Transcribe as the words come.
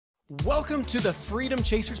Welcome to the Freedom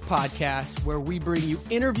Chasers podcast, where we bring you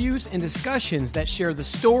interviews and discussions that share the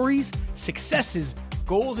stories, successes,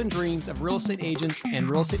 goals, and dreams of real estate agents and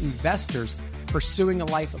real estate investors pursuing a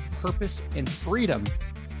life of purpose and freedom.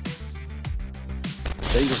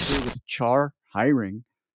 Today we're here with Char Hiaring,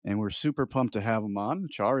 and we're super pumped to have him on.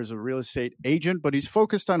 Char is a real estate agent, but he's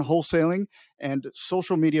focused on wholesaling and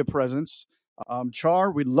social media presence.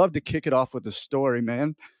 Char, we'd love to kick it off with a story,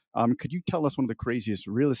 man. Could you tell us one of the craziest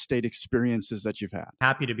real estate experiences that you've had?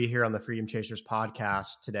 Happy to be here on the Freedom Chasers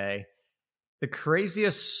podcast today. The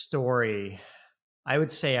craziest story, I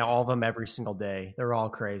would say all of them every single day. They're all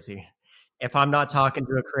crazy. If I'm not talking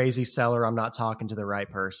to a crazy seller, I'm not talking to the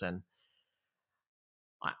right person.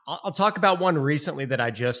 I'll talk about one recently that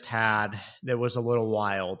I just had that was a little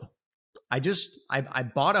wild. I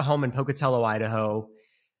bought a home in Pocatello, Idaho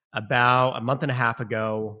about a month and a half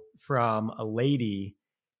ago from a lady.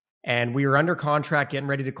 And we were under contract, getting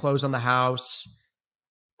ready to close on the house.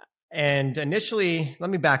 And initially, let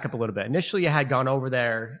me back up a little bit. Initially, I had gone over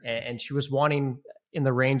there, and she was wanting in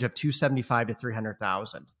the range of $275,000 to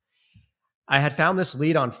 $300,000. I had found this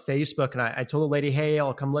lead on Facebook, and I told the lady, "Hey,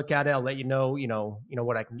 I'll come look at it. I'll let you know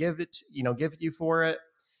what I can give you for it."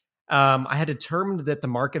 I had determined that the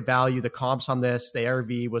market value, the comps on this, the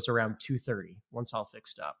ARV was around 230 once all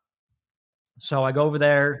fixed up. So I go over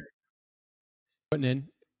there, Putting in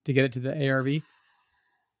to get it to the ARV?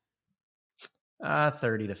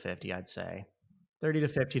 30 to 50, I'd say. 30 to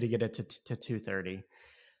 50 to get it to 230.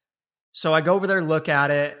 So I go over there, look at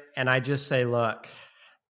it, and I just say, look,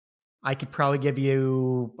 I could probably give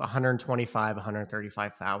you 125,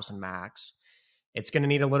 135,000 max. It's going to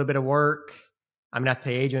need a little bit of work. I'm going to have to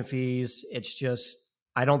pay agent fees. It's just,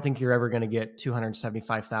 I don't think you're ever going to get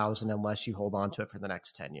 275,000 unless you hold on to it for the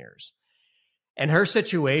next 10 years. And her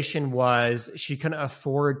situation was she couldn't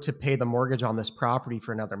afford to pay the mortgage on this property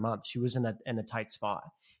for another month. She was in a tight spot.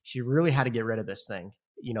 She really had to get rid of this thing,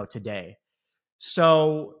 today.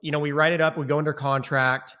 So, we write it up, we go under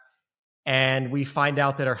contract, and we find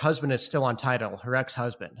out that her husband is still on title, her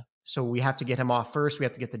ex-husband. So we have to get him off first. We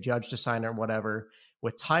have to get the judge to sign it or whatever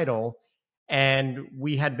with title. And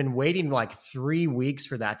we had been waiting like 3 weeks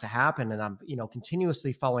for that to happen. And I'm,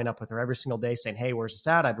 continuously following up with her every single day saying, "Hey, where's this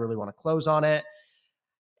at? I'd really want to close on it."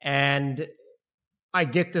 And I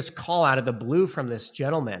get this call out of the blue from this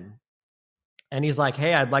gentleman. And he's like,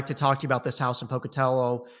 "Hey, I'd like to talk to you about this house in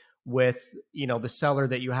Pocatello with, the seller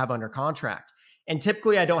that you have under contract." And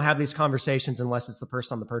typically I don't have these conversations unless it's the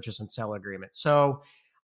person on the purchase and sell agreement. So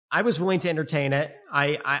I was willing to entertain it.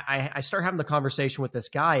 I start having the conversation with this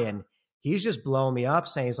guy, and he's just blowing me up,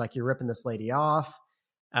 saying, he's like, "You're ripping this lady off.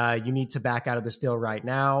 You need to back out of this deal right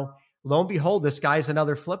now." Lo and behold, this guy's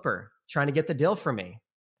another flipper trying to get the deal from me.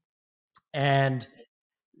 And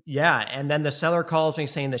then the seller calls me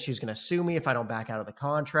saying that she's going to sue me if I don't back out of the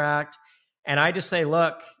contract. And I just say,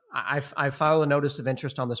 look, I filed a notice of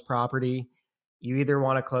interest on this property. You either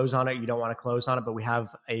want to close on it, you don't want to close on it, but we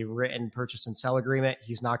have a written purchase and sell agreement.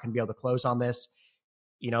 He's not going to be able to close on this.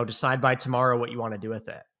 Decide by tomorrow what you want to do with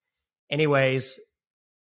it. Anyways,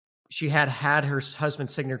 she had her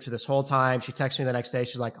husband's signature this whole time. She texted me the next day.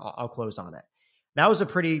 She's like, I'll close on it. That was a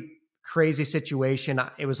pretty crazy situation.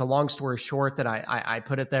 It was a long story short that I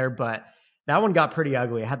put it there, but that one got pretty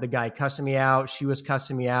ugly. I had the guy cussing me out. She was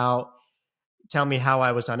cussing me out, telling me how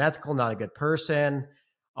I was unethical, not a good person,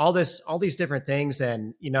 all these different things.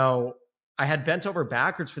 And, I had bent over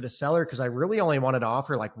backwards for the seller because I really only wanted to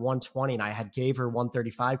offer like 120, and I had gave her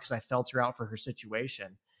 135 because I felt her out for her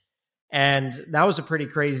situation. And that was a pretty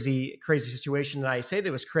crazy situation. And I say that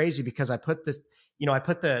it was crazy because I put this, I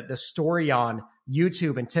put the story on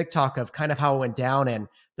YouTube and TikTok of kind of how it went down, and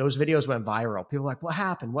those videos went viral. People were like, what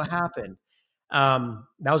happened? What happened?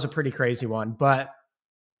 That was a pretty crazy one. But,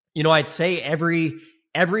 I'd say every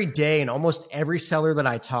day and almost every seller that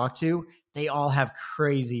I talk to, they all have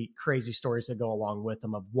crazy, crazy stories that go along with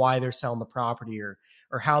them of why they're selling the property or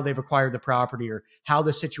how they've acquired the property or how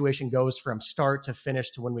the situation goes from start to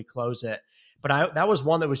finish to when we close it. But that was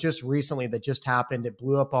one that was just recently that just happened. It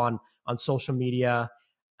blew up on social media.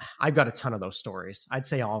 I've got a ton of those stories. I'd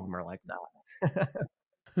say all of them are like that.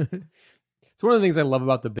 It's one of the things I love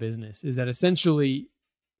about the business is that essentially,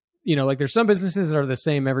 like there's some businesses that are the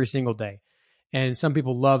same every single day. And some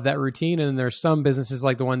people love that routine. And there's some businesses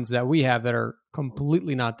like the ones that we have that are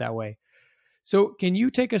completely not that way. So can you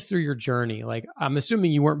take us through your journey? Like, I'm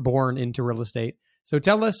assuming you weren't born into real estate. So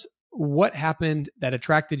tell us what happened that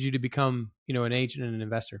attracted you to become, an agent and an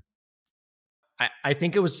investor. I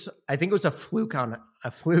think it was a fluke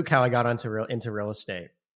how I got into real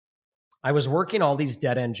estate. I was working all these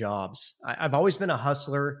dead end jobs. I've always been a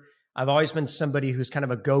hustler. I've always been somebody who's kind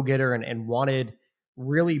of a go-getter and wanted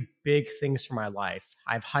really big things for my life.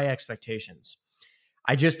 I have high expectations.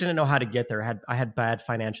 I just didn't know how to get there. I had bad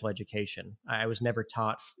financial education. I was never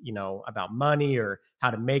taught, about money or how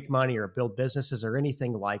to make money or build businesses or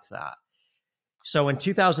anything like that. So in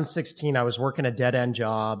 2016, I was working a dead end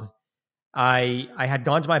job. I had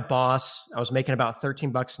gone to my boss. I was making about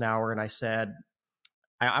 $13 an hour. And I said,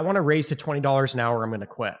 I want to raise to $20 an hour. I'm going to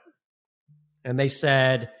quit. And they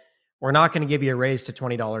said, we're not going to give you a raise to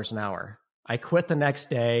 $20 an hour. I quit the next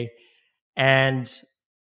day. And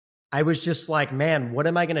I was just like, man, what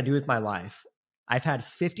am I going to do with my life? I've had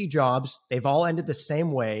 50 jobs. They've all ended the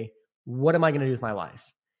same way. What am I going to do with my life?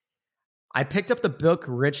 I picked up the book,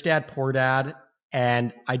 Rich Dad, Poor Dad,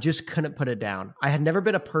 and I just couldn't put it down. I had never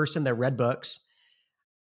been a person that read books.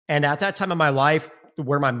 And at that time of my life,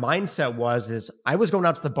 where my mindset is I was going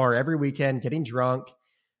out to the bar every weekend, getting drunk,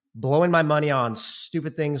 blowing my money on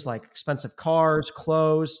stupid things like expensive cars,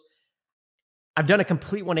 clothes. I've done a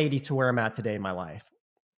complete 180 to where I'm at today in my life.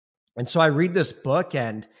 And so I read this book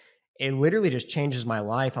and it literally just changes my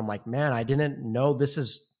life. I'm like, man, I didn't know this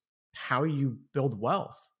is how you build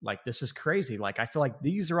wealth. Like, this is crazy. Like, I feel like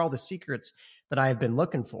these are all the secrets that I have been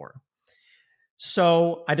looking for.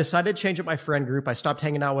 So I decided to change up my friend group. I stopped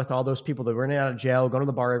hanging out with all those people that were in and out of jail, going to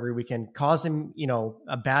the bar every weekend, causing,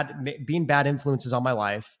 being bad influences on my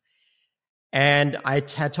life. And I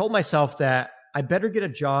had told myself that I better get a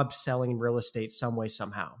job selling real estate some way,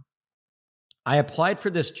 somehow. I applied for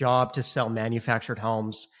this job to sell manufactured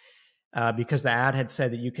homes because the ad had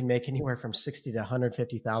said that you can make anywhere from $60,000 to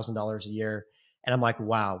 $150,000 a year. And I'm like,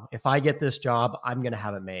 wow, if I get this job, I'm going to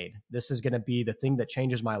have it made. This is going to be the thing that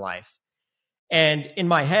changes my life. And in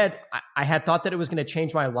my head, I had thought that it was going to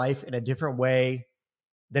change my life in a different way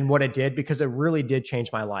than what it did, because it really did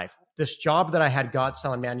change my life. This job that I had got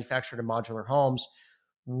selling manufactured and modular homes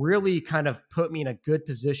really kind of put me in a good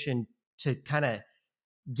position to kind of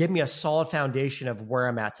give me a solid foundation of where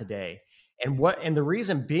I'm at today. And the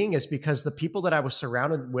reason being is because the people that I was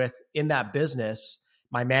surrounded with in that business,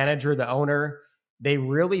 my manager, the owner, they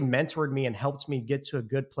really mentored me and helped me get to a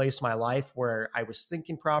good place in my life where I was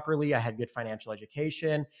thinking properly. I had good financial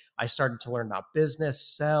education. I started to learn about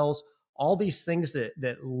business, sales, all these things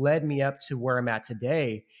that led me up to where I'm at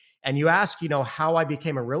today. And you ask, how I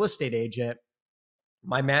became a real estate agent.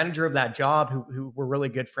 My manager of that job, who we're really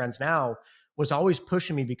good friends now, was always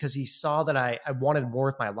pushing me because he saw that I wanted more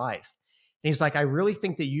with my life. And he's like, I really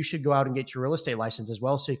think that you should go out and get your real estate license as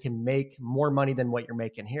well, so you can make more money than what you're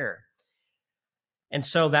making here. And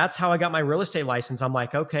so that's how I got my real estate license. I'm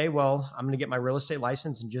like, okay, well, I'm going to get my real estate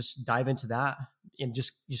license and just dive into that and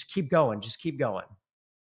just keep going. Just keep going.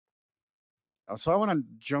 So I want to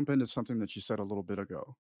jump into something that you said a little bit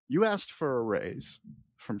ago. You asked for a raise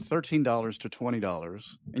from $13 to $20,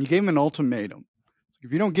 and you gave him an ultimatum.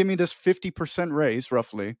 If you don't give me this 50% raise,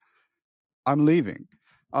 roughly, I'm leaving.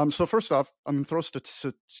 So first off, I'm going to throw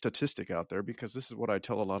a statistic out there, because this is what I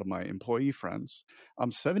tell a lot of my employee friends.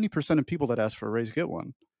 70% of people that ask for a raise get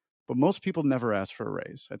one, but most people never ask for a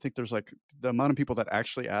raise. I think there's like the amount of people that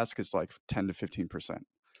actually ask is like 10 to 15%.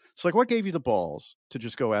 So like, what gave you the balls to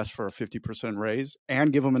just go ask for a 50% raise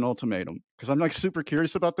and give them an ultimatum? Because I'm like super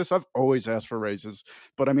curious about this. I've always asked for raises,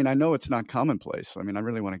 but I mean, I know it's not commonplace. I mean, I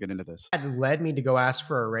really want to get into this. What led me to go ask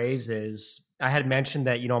for a raise is I had mentioned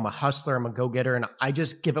that, I'm a hustler, I'm a go-getter, and I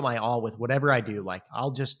just give it my all with whatever I do. Like,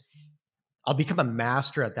 I'll become a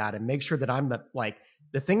master at that and make sure that I'm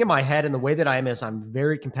the thing in my head and the way that I am is I'm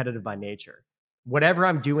very competitive by nature. Whatever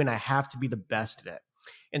I'm doing, I have to be the best at it.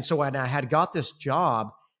 And so when I had got this job,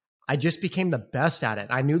 I just became the best at it.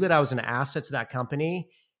 I knew that I was an asset to that company.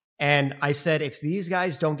 And I said, if these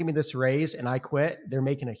guys don't give me this raise and I quit, they're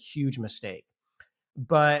making a huge mistake.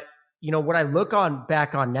 But, what I look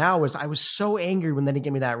back on now is I was so angry when they didn't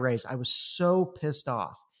give me that raise. I was so pissed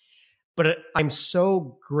off. But I'm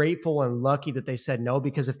so grateful and lucky that they said no,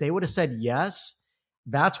 because if they would have said yes,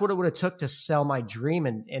 that's what it would have took to sell my dream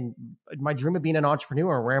and my dream of being an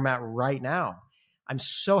entrepreneur, where I'm at right now. I'm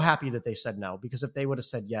so happy that they said no, because if they would have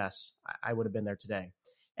said yes, I would have been there today.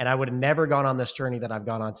 And I would have never gone on this journey that I've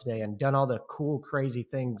gone on today and done all the cool, crazy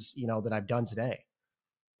things, that I've done today.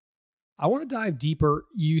 I want to dive deeper.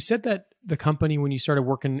 You said that the company, when you started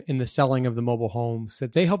working in the selling of the mobile homes,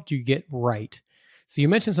 that they helped you get right. So you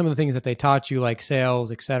mentioned some of the things that they taught you, like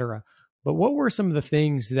sales, et cetera. But what were some of the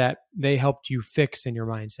things that they helped you fix in your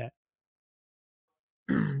mindset?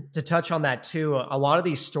 To touch on that too, a lot of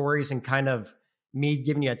these stories and kind of me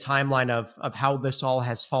giving you a timeline of how this all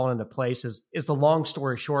has fallen into place is the long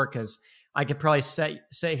story short, because I could probably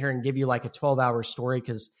sit here and give you like a 12-hour story,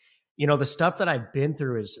 because The stuff that I've been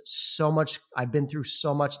through is so much. I've been through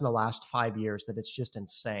so much in the last 5 years that it's just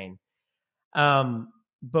insane.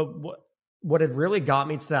 But what had really got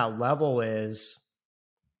me to that level is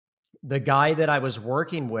the guy that I was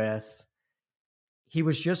working with. He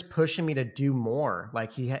was just pushing me to do more.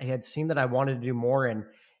 Like he had seen that I wanted to do more, and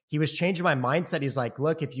he was changing my mindset. He's like,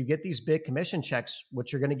 look, if you get these big commission checks,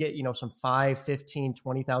 which you're going to get, some $5, $15,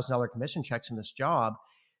 $20,000 commission checks in this job,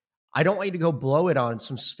 I don't want you to go blow it on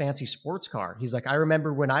some fancy sports car. He's like, I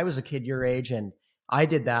remember when I was a kid your age and I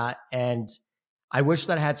did that. And I wish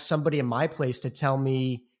that I had somebody in my place to tell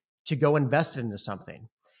me to go invest it into something.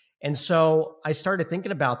 And so I started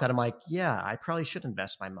thinking about that. I'm like, yeah, I probably should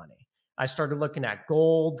invest my money. I started looking at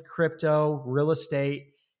gold, crypto, real estate,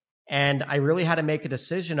 and I really had to make a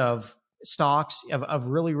decision of stocks, of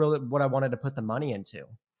really what I wanted to put the money into.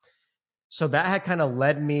 So that had kind of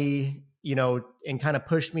led me, and kind of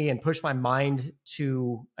pushed me and pushed my mind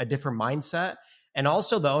to a different mindset. And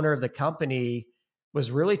also the owner of the company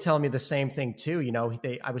was really telling me the same thing too.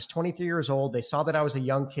 I was 23 years old. They saw that I was a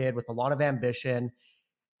young kid with a lot of ambition.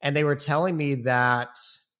 And they were telling me that,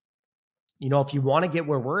 if you want to get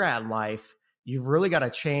where we're at in life, you've really got to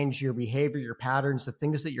change your behavior, your patterns, the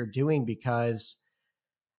things that you're doing, because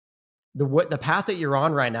the path that you're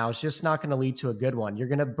on right now is just not going to lead to a good one. You're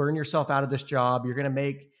going to burn yourself out of this job. You're going to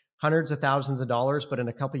make hundreds of thousands of dollars, but in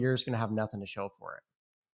a couple of years, you're going to have nothing to show for it.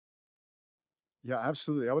 Yeah,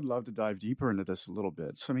 absolutely. I would love to dive deeper into this a little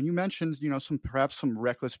bit. So, I mean, you mentioned, perhaps some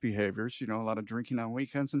reckless behaviors, a lot of drinking on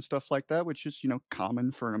weekends and stuff like that, which is,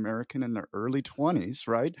 common for an American in their early 20s,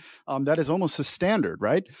 right? That is almost a standard,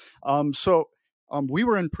 right? We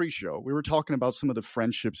were in pre-show. We were talking about some of the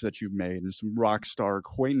friendships that you've made and some rock star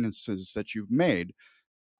acquaintances that you've made.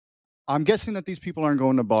 I'm guessing that these people aren't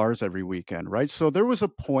going to bars every weekend, right? So there was a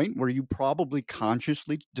point where you probably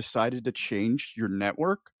consciously decided to change your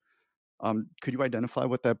network. Could you identify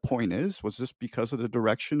what that point is? Was this because of the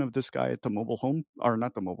direction of this guy at the mobile home, or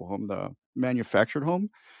not the mobile home, the manufactured home?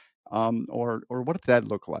 Or what did that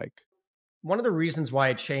look like? One of the reasons why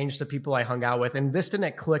I changed the people I hung out with, and this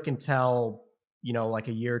didn't click until, like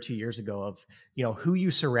a year or 2 years ago, of, who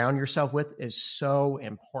you surround yourself with is so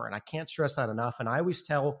important. I can't stress that enough. And I always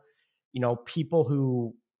tell, people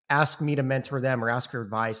who ask me to mentor them or ask for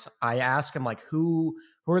advice, I ask them, like, who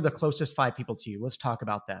are the closest 5 people to you? Let's talk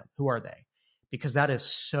about them. Who are they? Because that is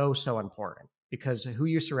so, so important, because who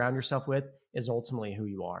you surround yourself with is ultimately who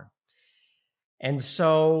you are. And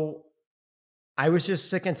so I was just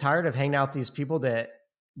sick and tired of hanging out with these people that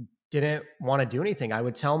didn't want to do anything. I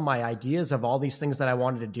would tell them my ideas of all these things that I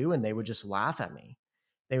wanted to do, and they would just laugh at me.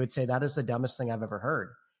 They would say, that is the dumbest thing I've ever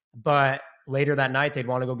heard. But later that night, they'd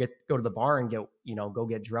want to go to the bar and go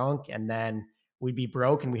get drunk. And then we'd be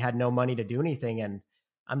broke and we had no money to do anything. And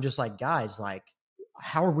I'm just like, guys, like,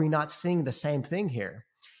 how are we not seeing the same thing here?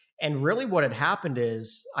 And really what had happened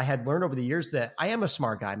is I had learned over the years that I am a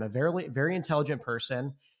smart guy. I'm a very, very intelligent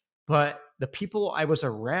person, but the people I was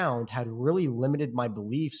around had really limited my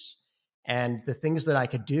beliefs and the things that I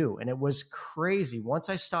could do. And it was crazy. Once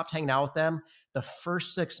I stopped hanging out with them, the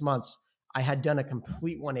first 6 months, I had done a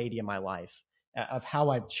complete 180 in my life of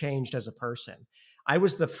how I've changed as a person. I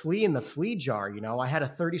was the flea in the flea jar. I had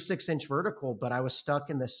a 36-inch vertical, but I was stuck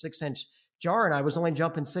in the 6-inch jar and I was only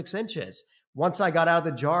jumping 6 inches. Once I got out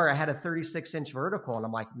of the jar, I had a 36-inch vertical, and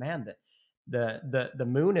I'm like, man, the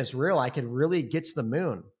moon is real. I could really get to the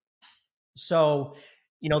moon. So,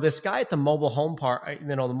 this guy at the mobile home park,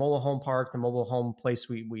 the mobile home place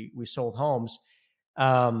we sold homes,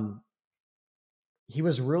 he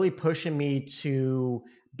was really pushing me to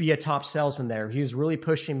be a top salesman there. He was really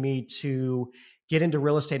pushing me to get into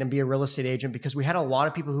real estate and be a real estate agent, because we had a lot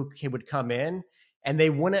of people who would come in and they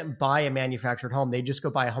wouldn't buy a manufactured home. They just go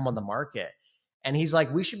buy a home on the market. And he's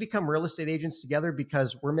like, we should become real estate agents together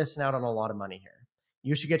because we're missing out on a lot of money here.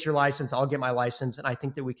 You should get your license. I'll get my license. And I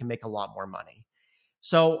think that we can make a lot more money.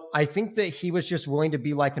 So I think that he was just willing to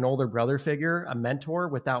be like an older brother figure, a mentor,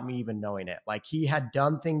 without me even knowing it. Like, he had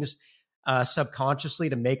done things subconsciously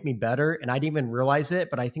to make me better, and I didn't even realize it,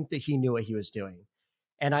 but I think that he knew what he was doing.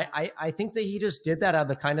 And I think that he just did that out of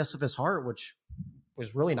the kindness of his heart, which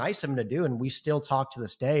was really nice of him to do. And we still talk to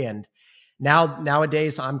this day. And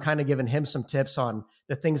nowadays, I'm kind of giving him some tips on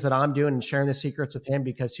the things that I'm doing and sharing the secrets with him,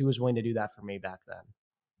 because he was willing to do that for me back then.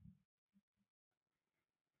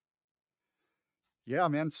 Yeah,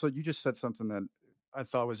 man. So you just said something that I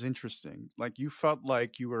thought was interesting. Like, you felt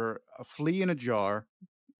like you were a flea in a jar.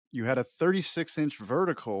 You had a 36-inch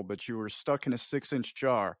vertical, but you were stuck in a 6-inch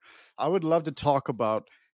jar. I would love to talk about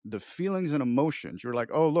the feelings and emotions. You're like,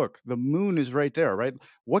 oh, look, the moon is right there, right?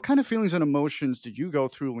 What kind of feelings and emotions did you go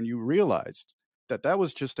through when you realized that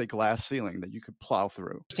was just a glass ceiling that you could plow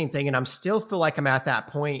through. Interesting thing, and I'm still feel like I'm at that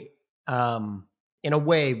point in a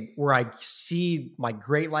way where I see my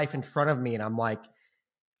great life in front of me, and I'm like,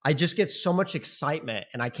 I just get so much excitement,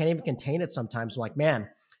 and I can't even contain it sometimes. I'm like, man,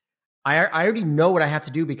 I already know what I have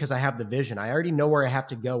to do because I have the vision. I already know where I have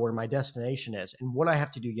to go, where my destination is, and what I have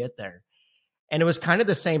to do to get there. And it was kind of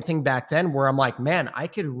the same thing back then where I'm like, man, I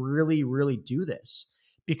could really, really do this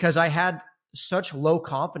because I had such low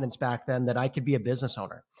confidence back then that I could be a business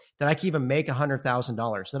owner, that I could even make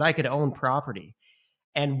 $100,000, that I could own property.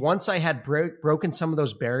 And once I had broken some of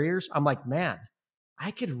those barriers, I'm like, man,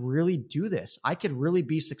 I could really do this. I could really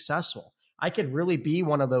be successful. I could really be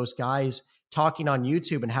one of those guys talking on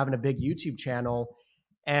YouTube and having a big YouTube channel.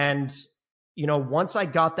 And, once I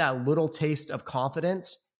got that little taste of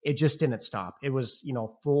confidence, it just didn't stop. It was,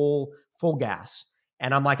 full gas.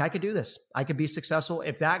 And I'm like, I could do this. I could be successful.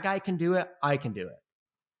 If that guy can do it, I can do it.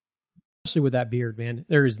 Especially with that beard, man.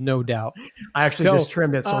 There is no doubt. I actually just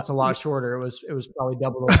trimmed it, so it's a lot shorter. It was probably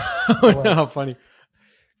double the oh, no, how funny.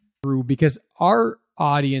 Because our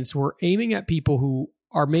audience, we're aiming at people who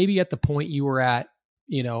are maybe at the point you were at,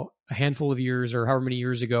 a handful of years or however many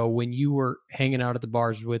years ago when you were hanging out at the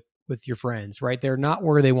bars with your friends, right? They're not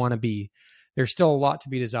where they want to be. There's still a lot to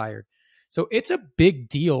be desired. So it's a big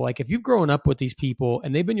deal. Like if you've grown up with these people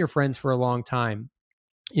and they've been your friends for a long time,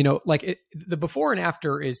 the before and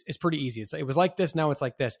after is pretty easy. It was like this, now it's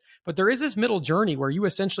like this. But there is this middle journey where you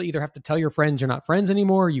essentially either have to tell your friends you're not friends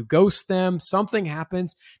anymore, you ghost them, something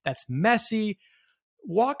happens that's messy.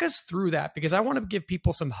 Walk us through that, because I want to give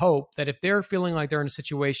people some hope that if they're feeling like they're in a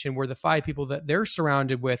situation where the 5 people that they're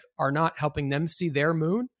surrounded with are not helping them see their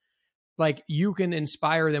moon, like you can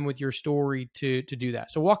inspire them with your story to do that.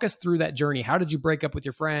 So walk us through that journey. How did you break up with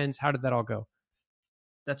your friends? How did that all go?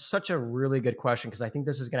 That's such a really good question, because I think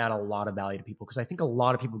this is going to add a lot of value to people, because I think a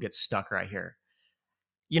lot of people get stuck right here.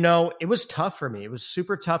 It was tough for me. It was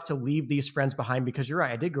super tough to leave these friends behind, because you're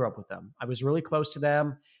right. I did grow up with them. I was really close to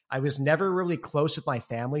them. I was never really close with my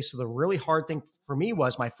family. So the really hard thing for me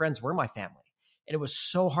was my friends were my family. And it was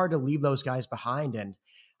so hard to leave those guys behind. And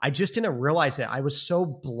I just didn't realize it. I was so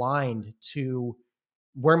blind to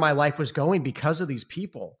where my life was going because of these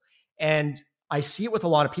people. And I see it with a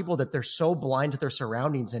lot of people that they're so blind to their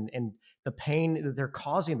surroundings and the pain that they're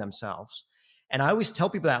causing themselves. And I always tell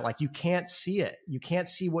people that, like, you can't see it. You can't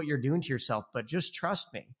see what you're doing to yourself, but just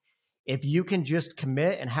trust me. If you can just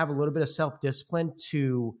commit and have a little bit of self-discipline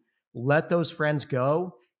to let those friends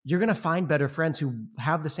go, you're going to find better friends who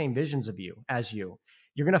have the same visions of you as you.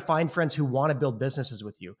 You're going to find friends who want to build businesses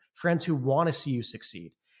with you, friends who want to see you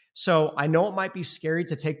succeed. So I know it might be scary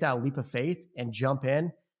to take that leap of faith and jump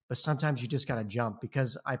in, but sometimes you just got to jump,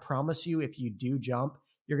 because I promise you, if you do jump,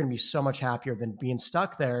 you're going to be so much happier than being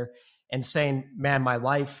stuck there and saying, man, my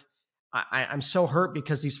life, I'm so hurt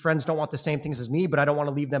because these friends don't want the same things as me, but I don't want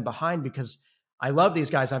to leave them behind because I love these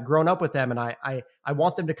guys. I've grown up with them, and I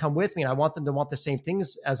want them to come with me, and I want them to want the same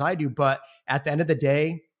things as I do. But at the end of the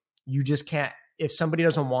day, you just can't. If somebody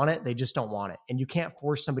doesn't want it, they just don't want it. And you can't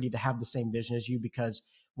force somebody to have the same vision as you, because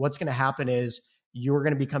what's going to happen is you're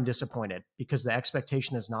going to become disappointed because the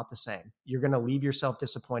expectation is not the same. You're going to leave yourself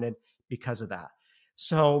disappointed because of that.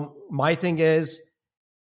 So my thing is,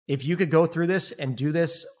 if you could go through this and do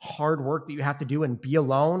this hard work that you have to do and be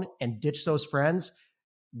alone and ditch those friends,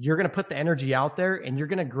 you're going to put the energy out there and you're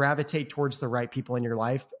going to gravitate towards the right people in your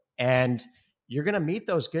life, and you're going to meet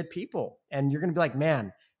those good people, and you're going to be like,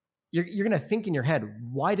 man, you're going to think in your head,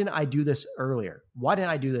 why didn't I do this earlier? Why didn't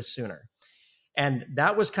I do this sooner? And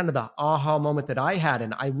that was kind of the aha moment that I had.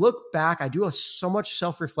 And I look back, I do so much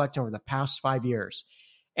self-reflecting over the past 5 years.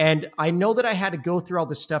 And I know that I had to go through all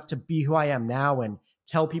this stuff to be who I am now and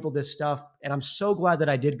tell people this stuff. And I'm so glad that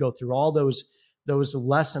I did go through all those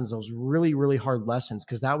lessons, those really, really hard lessons,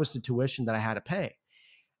 because that was the tuition that I had to pay.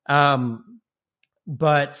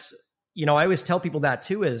 But, I always tell people that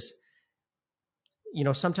too is,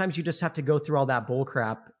 sometimes you just have to go through all that bull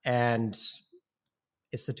crap, and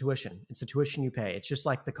it's the tuition. It's the tuition you pay. It's just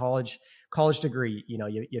like the college degree.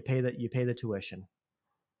 You pay the tuition.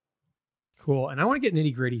 Cool. And I want to get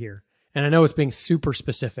nitty gritty here. And I know it's being super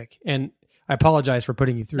specific, and I apologize for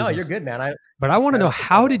putting you through. No, this. You're good, man. But I want to know,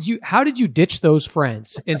 how did you ditch those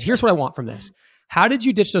friends? And here's what I want from this. How did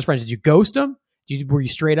you ditch those friends? Did you ghost them? Were you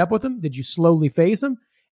straight up with them? Did you slowly phase them?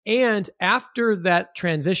 And after that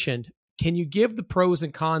transitioned, can you give the pros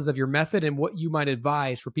and cons of your method and what you might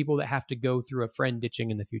advise for people that have to go through a friend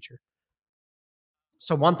ditching in the future?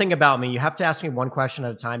 So one thing about me, you have to ask me one question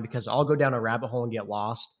at a time, because I'll go down a rabbit hole and get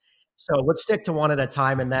lost. So let's stick to one at a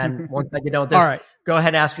time. And then once I get done with this, all right, go ahead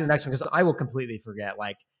and ask me the next one, because I will completely forget.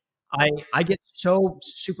 Like, I get so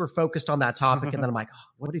super focused on that topic, and then I'm like, oh,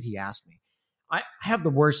 what did he ask me? I have the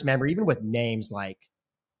worst memory, even with names, like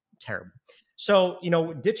terrible. So,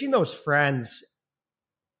 ditching those friends,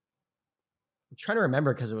 I'm trying to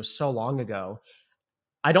remember because it was so long ago.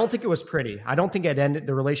 I don't think it was pretty. I don't think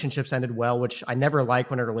the relationships ended well, which I never like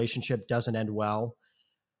when a relationship doesn't end well.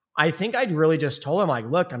 I think I'd really just told him, like,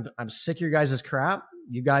 look, I'm sick of your guys' crap.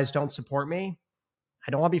 You guys don't support me.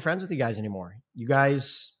 I don't want to be friends with you guys anymore. You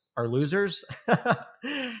guys are losers.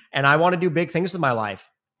 And I want to do big things with my life.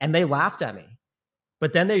 And they laughed at me.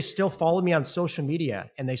 But then they still followed me on social media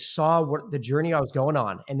and they saw what the journey I was going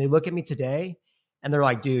on. And they look at me today and they're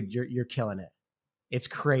like, dude, you're killing it. It's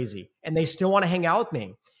crazy. And they still want to hang out with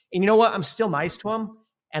me. And you know what? I'm still nice to them.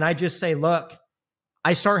 And I just say, look,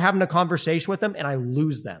 I start having a conversation with them and I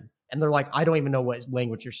lose them. And they're like, I don't even know what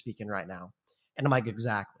language you're speaking right now. And I'm like,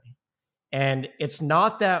 exactly. And it's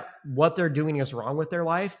not that what they're doing is wrong with their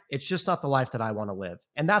life. It's just not the life that I want to live.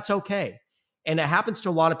 And that's okay. And it happens to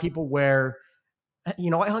a lot of people where, I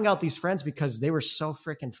hung out with these friends because they were so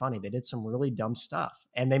freaking funny. They did some really dumb stuff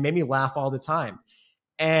and they made me laugh all the time.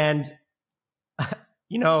 And,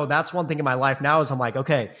 that's one thing in my life now is I'm like,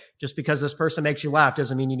 okay, just because this person makes you laugh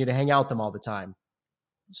doesn't mean you need to hang out with them all the time.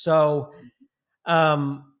 So,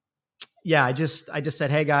 yeah, I just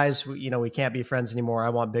said, hey guys, we can't be friends anymore. I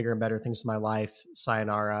want bigger and better things in my life.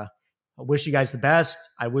 Sayonara. I wish you guys the best.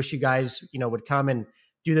 I wish you guys, would come and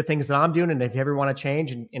do the things that I'm doing. And if you ever want to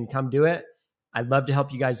change and come do it, I'd love to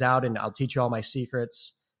help you guys out. And I'll teach you all my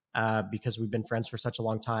secrets because we've been friends for such a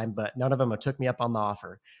long time, but none of them took me up on the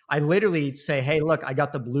offer. I literally say, hey, look, I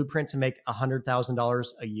got the blueprint to make $100,000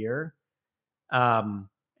 a year. And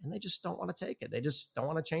they just don't want to take it. They just don't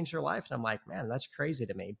want to change their life. And I'm like, man, that's crazy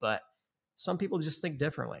to me. But some people just think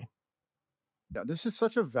differently. Yeah, this is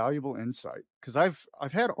such a valuable insight because I've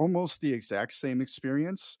had almost the exact same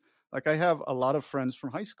experience. Like I have a lot of friends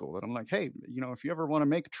from high school that I'm like, hey, if you ever want to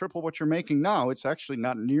make triple what you're making now, it's actually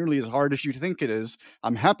not nearly as hard as you think it is.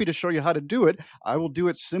 I'm happy to show you how to do it. I will do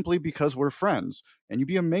it simply because we're friends. And you'd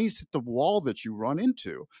be amazed at the wall that you run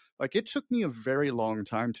into. Like it took me a very long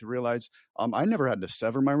time to realize I never had to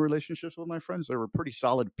sever my relationships with my friends. They were pretty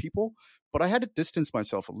solid people, but I had to distance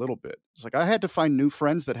myself a little bit. It's like I had to find new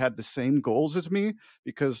friends that had the same goals as me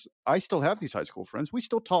because I still have these high school friends. We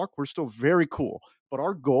still talk. We're still very cool, but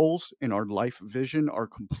our goals and our life vision are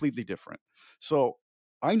completely different. So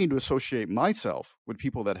I need to associate myself with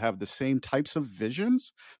people that have the same types of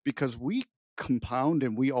visions because we compound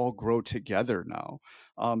and we all grow together now.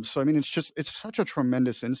 So, I mean, it's such a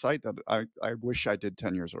tremendous insight that I wish I did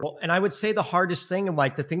 10 years earlier. Well, and I would say the hardest thing, and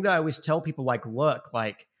like the thing that I always tell people, like, look,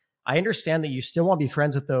 like, I understand that you still want to be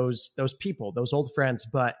friends with those people, those old friends,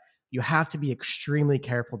 but you have to be extremely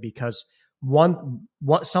careful because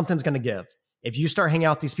something's going to give. If you start hanging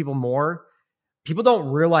out with these people more, people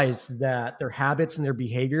don't realize that their habits and their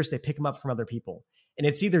behaviors, they pick them up from other people. And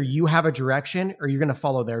it's either you have a direction or you're going to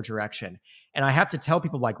follow their direction. And I have to tell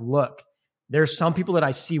people, like, look, there's some people that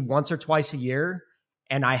I see once or twice a year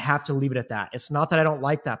and I have to leave it at that. It's not that I don't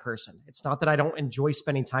like that person. It's not that I don't enjoy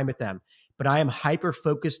spending time with them, but I am hyper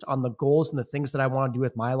focused on the goals and the things that I want to do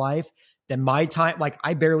with my life. Then my time, like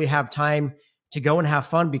I barely have time to go and have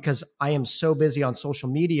fun because I am so busy on social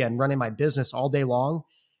media and running my business all day long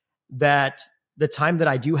that the time that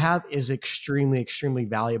I do have is extremely, extremely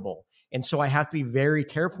valuable. And so I have to be very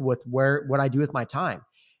careful with what I do with my time.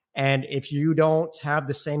 And if you don't have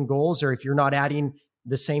the same goals or if you're not adding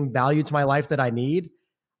the same value to my life that I need,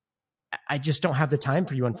 I just don't have the time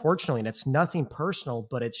for you, unfortunately. And it's nothing personal,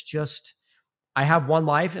 but it's just, I have one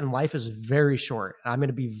life and life is very short. I'm going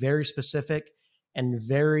to be very specific and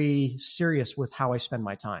very serious with how I spend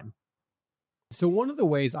my time. So one of the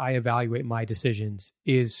ways I evaluate my decisions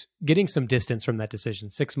is getting some distance from that decision,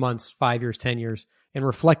 6 months, 5 years, 10 years, and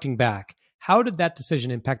reflecting back. How did that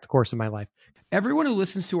decision impact the course of my life? Everyone who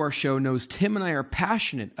listens to our show knows Tim and I are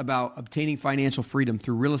passionate about obtaining financial freedom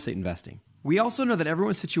through real estate investing. We also know that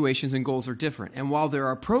everyone's situations and goals are different, and while there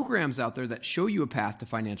are programs out there that show you a path to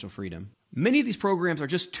financial freedom, many of these programs are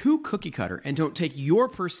just too cookie cutter and don't take your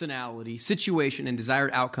personality, situation, and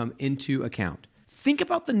desired outcome into account. Think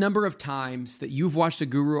about the number of times that you've watched a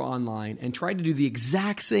guru online and tried to do the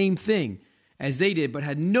exact same thing as they did, but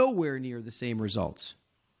had nowhere near the same results.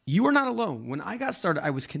 You are not alone. When I got started,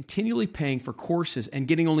 I was continually paying for courses and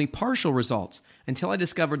getting only partial results until I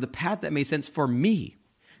discovered the path that made sense for me.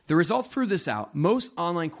 The results prove this out. Most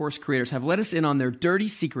online course creators have let us in on their dirty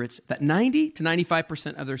secrets that 90 to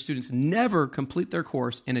 95% of their students never complete their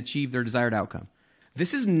course and achieve their desired outcome.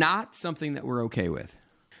 This is not something that we're okay with.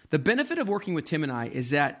 The benefit of working with Tim and I is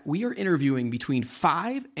that we are interviewing between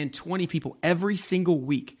 5 and 20 people every single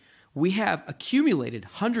week. We have accumulated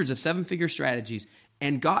hundreds of seven-figure strategies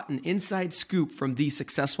and gotten inside scoop from these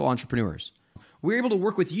successful entrepreneurs. We're able to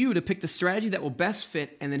work with you to pick the strategy that will best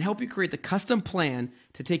fit and then help you create the custom plan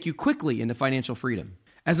to take you quickly into financial freedom.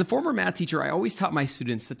 As a former math teacher, I always taught my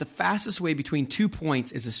students that the fastest way between 2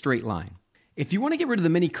 points is a straight line. If you want to get rid of the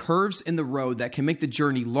many curves in the road that can make the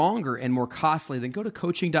journey longer and more costly, then go to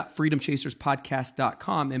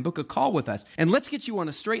coaching.freedomchaserspodcast.com and book a call with us, and let's get you on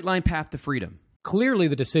a straight line path to freedom. Clearly,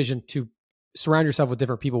 the decision to surround yourself with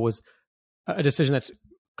different people was a decision that's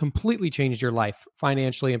completely changed your life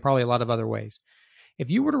financially and probably a lot of other ways. If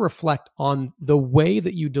you were to reflect on the way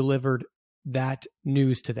that you delivered that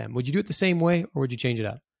news to them, would you do it the same way or would you change it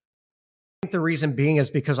up? I think the reason being is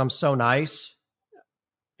because I'm so nice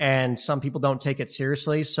and some people don't take it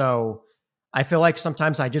seriously. So I feel like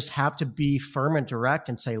sometimes I just have to be firm and direct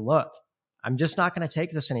and say, look, I'm just not going to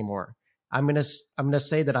take this anymore. I'm going to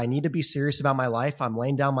say that I need to be serious about my life. I'm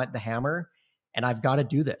laying down the hammer and I've got to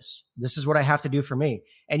do this. This is what I have to do for me.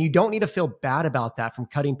 And you don't need to feel bad about that from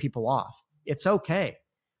cutting people off. It's okay,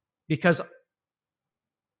 because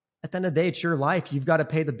at the end of the day, it's your life. You've got to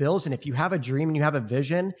pay the bills. And if you have a dream and you have a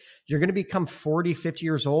vision, you're going to become 40, 50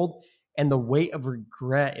 years old and the weight of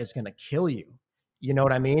regret is going to kill you. You know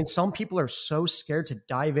what I mean? Some people are so scared to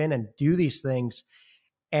dive in and do these things.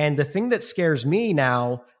 And the thing that scares me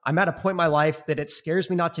now, I'm at a point in my life that it scares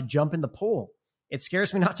me not to jump in the pool. It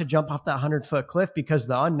scares me not to jump off that 100-foot cliff, because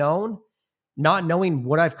the unknown, not knowing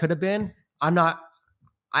what I could have been,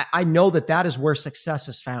 I know that is where success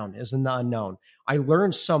is found, is in the unknown. I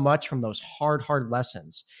learned so much from those hard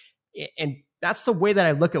lessons. And that's the way that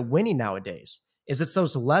I look at winning nowadays, is it's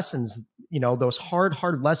those lessons, those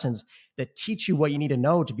hard lessons that teach you what you need to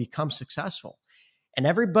know to become successful. And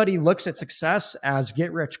everybody looks at success as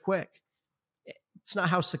get rich quick. It's not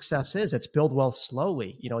how success is. It's build wealth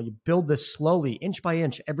slowly. You build this slowly, inch by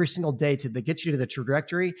inch, every single day to get you to the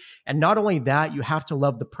trajectory. And not only that, you have to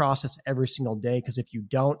love the process every single day, because if you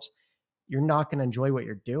don't, you're not going to enjoy what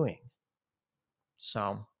you're doing.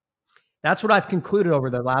 So that's what I've concluded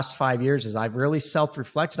over the last 5 years, is I've really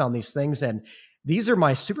self-reflected on these things. And these are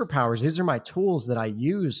my superpowers. These are my tools that I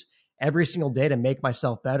use every single day to make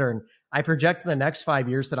myself better. And I project in the next 5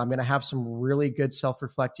 years that I'm going to have some really good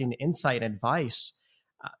self-reflecting insight and advice,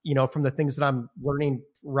 from the things that I'm learning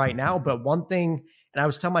right now. But one thing, and I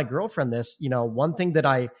was telling my girlfriend this, one thing that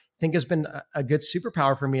I think has been a good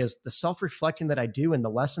superpower for me is the self-reflecting that I do and the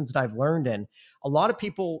lessons that I've learned. And a lot of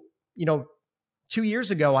people, 2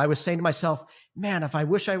 years ago, I was saying to myself, man, I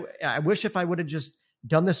wish if I would have just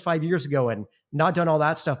done this 5 years ago and not done all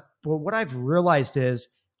that stuff. But what I've realized is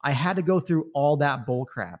I had to go through all that bull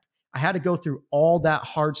crap. I had to go through all that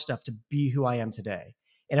hard stuff to be who I am today.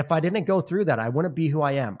 And if I didn't go through that, I wouldn't be who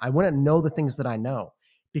I am. I wouldn't know the things that I know,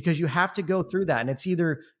 because you have to go through that. And it's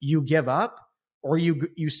either you give up or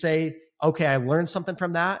you say, okay, I learned something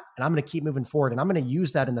from that and I'm going to keep moving forward and I'm going to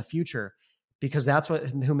use that in the future, because that's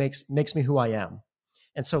who makes me who I am.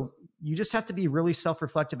 And so you just have to be really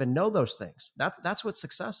self-reflective and know those things. That's what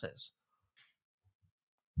success is.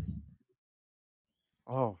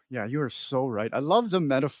 Oh, yeah, you are so right. I love the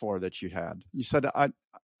metaphor that you had. You said,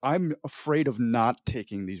 I'm afraid of not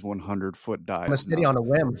taking these 100-foot dives. I'm a city on a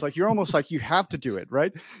whim. It's like, you're almost like you have to do it,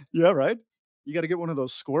 right? Yeah, right? You got to get one of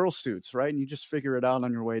those squirrel suits, right? And you just figure it out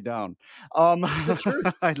on your way down. The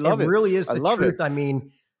truth. I love it. It really is the truth. It. I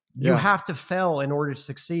mean, you have to fail in order to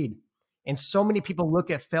succeed. And so many people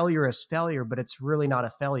look at failure as failure, but it's really not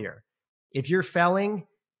a failure. If you're failing,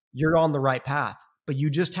 you're on the right path. But you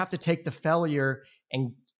just have to take the failure,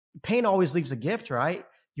 and pain always leaves a gift, right?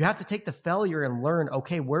 You have to take the failure and learn,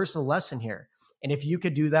 okay, where's the lesson here? And if you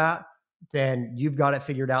could do that, then you've got it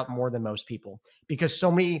figured out more than most people. Because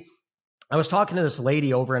I was talking to this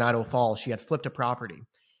lady over in Idaho Falls. She had flipped a property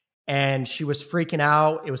and she was freaking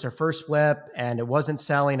out. It was her first flip and it wasn't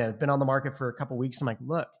selling. It had been on the market for a couple of weeks. I'm like,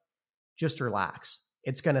 look, just relax.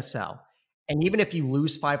 It's going to sell. And even if you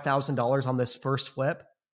lose $5,000 on this first flip,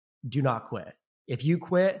 do not quit. If you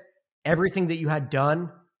quit, everything that you had done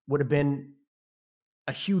would have been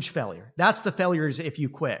a huge failure. That's the failure, is if you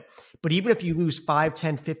quit. But even if you lose $5,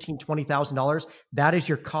 $10, $15, $20,000, that is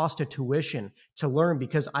your cost of tuition to learn,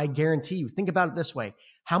 because I guarantee you, think about it this way.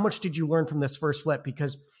 How much did you learn from this first flip?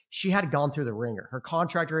 Because she had gone through the ringer. Her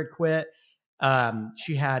contractor had quit.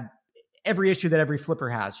 She had every issue that every flipper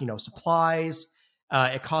has, supplies.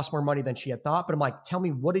 It cost more money than she had thought. But I'm like, tell me,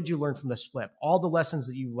 what did you learn from this flip? All the lessons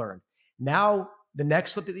that you learned. Now, the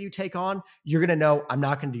next flip that you take on, you're going to know, I'm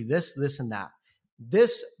not going to do this, this, and that.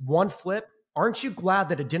 This one flip, aren't you glad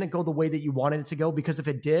that it didn't go the way that you wanted it to go? Because if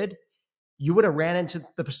it did, you would have ran into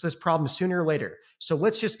this problem sooner or later. So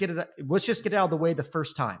let's just get it out of the way the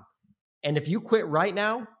first time. And if you quit right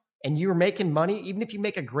now and you're making money, even if you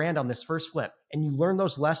make $1,000 on this first flip and you learn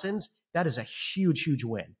those lessons, that is a huge, huge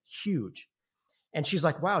win. Huge. And she's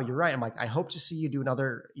like, wow, you're right. I'm like, I hope to see you do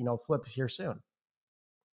another, flip here soon.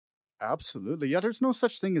 Absolutely. Yeah, there's no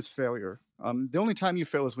such thing as failure. The only time you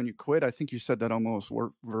fail is when you quit. I think you said that almost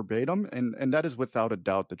verbatim, and that is without a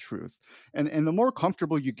doubt the truth. And the more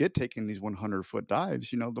comfortable you get taking these 100-foot dives,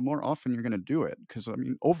 the more often you're going to do it, because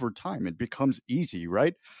over time it becomes easy,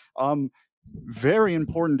 right? Very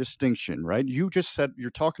important distinction, right? You just said you're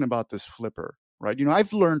talking about this flipper, right?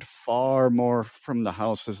 I've learned far more from the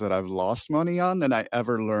houses that I've lost money on than I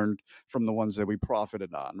ever learned from the ones that we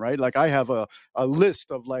profited on, right? Like I have a list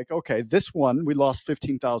of like, okay, this one we lost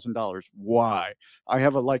 $15,000. Why? I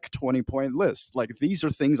have a 20-point list. Like these are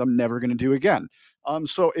things I'm never going to do again.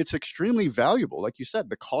 So it's extremely valuable. Like you said,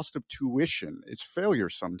 the cost of tuition is failure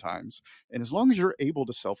sometimes. And as long as you're able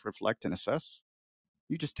to self-reflect and assess,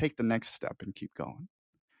 you just take the next step and keep going.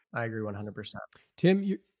 I agree 100%.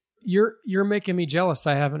 Tim, you're making me jealous.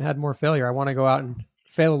 I haven't had more failure. I want to go out and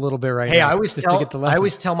fail a little bit right now. Hey, I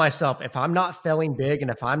always tell myself, if I'm not failing big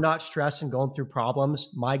and if I'm not stressed and going through problems,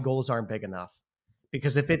 my goals aren't big enough.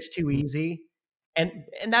 Because if it's too easy, and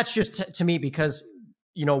that's just to me, because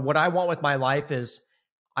what I want with my life is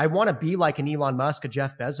I want to be like an Elon Musk, a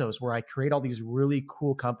Jeff Bezos, where I create all these really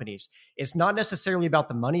cool companies. It's not necessarily about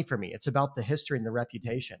the money for me. It's about the history and the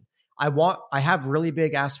reputation. I have really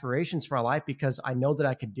big aspirations for my life because I know that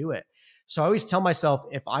I could do it. So I always tell myself,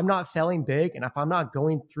 if I'm not failing big and if I'm not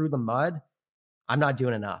going through the mud, I'm not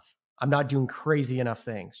doing enough. I'm not doing crazy enough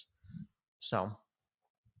things. So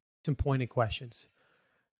some pointed questions,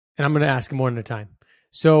 and I'm going to ask them one at a time.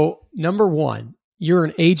 So number one, you're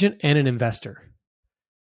an agent and an investor.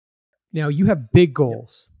 Now you have big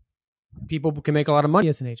goals. People can make a lot of money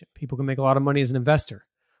as an agent. People can make a lot of money as an investor.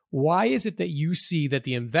 Why is it that you see that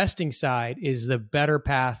the investing side is the better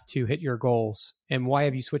path to hit your goals? And why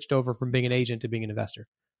have you switched over from being an agent to being an investor?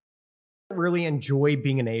 I don't really enjoy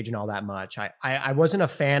being an agent all that much. I wasn't a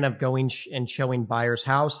fan of going and showing buyers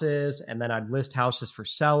houses, and then I'd list houses for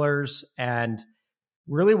sellers. And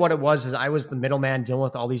really what it was is I was the middleman dealing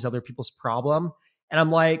with all these other people's problem. And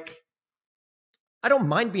I'm like, I don't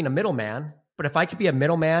mind being a middleman, but if I could be a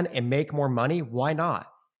middleman and make more money, why not?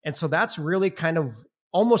 And so that's really kind of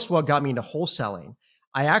almost what got me into wholesaling.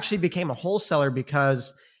 I actually became a wholesaler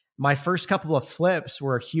because my first couple of flips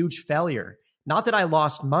were a huge failure. Not that I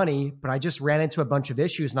lost money, but I just ran into a bunch of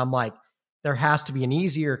issues and I'm like, there has to be an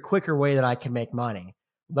easier, quicker way that I can make money.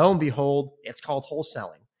 Lo and behold, it's called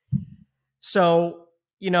wholesaling. So,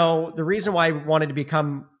 the reason why I wanted to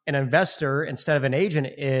become an investor instead of an agent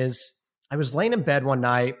is I was laying in bed one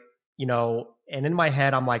night, and in my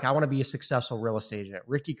head, I'm like, I want to be a successful real estate agent.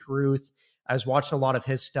 Ricky Carruth, I was watching a lot of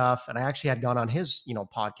his stuff, and I actually had gone on his,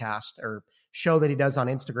 podcast or show that he does on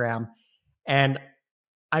Instagram. And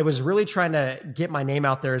I was really trying to get my name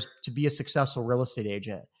out there to be a successful real estate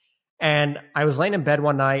agent. And I was laying in bed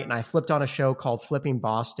one night and I flipped on a show called Flipping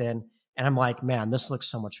Boston. And I'm like, man, this looks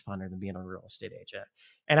so much funner than being a real estate agent.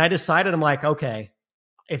 And I decided, I'm like, okay,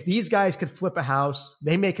 if these guys could flip a house,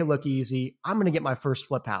 they make it look easy, I'm going to get my first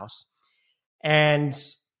flip house. And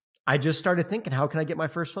I just started thinking, how can I get my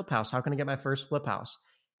first flip house? How can I get my first flip house?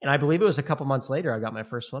 And I believe it was a couple months later, I got my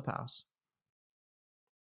first flip house.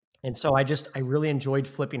 And so I really enjoyed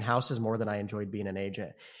flipping houses more than I enjoyed being an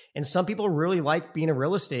agent. And some people really like being a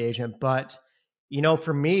real estate agent, but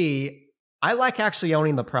for me, I like actually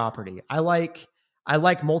owning the property. I like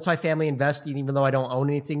multifamily investing, even though I don't own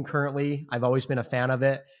anything currently. I've always been a fan of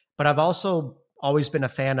it, but I've also always been a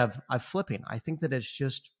fan of flipping. I think that it's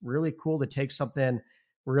just really cool to take something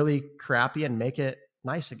really crappy and make it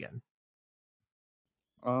nice again.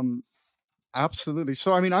 Absolutely.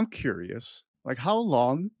 So, I'm curious, like how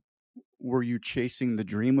long were you chasing the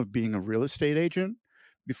dream of being a real estate agent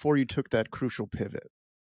before you took that crucial pivot?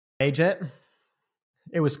 Agent?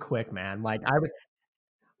 It was quick, man. Like I would,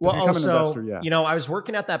 investor, yeah. I was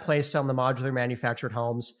working at that place selling the modular manufactured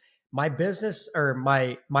homes. My business or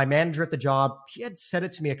my manager at the job, he had said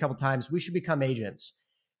it to me a couple of times, we should become agents.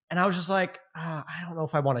 And I was just like, I don't know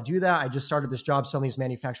if I want to do that. I just started this job selling these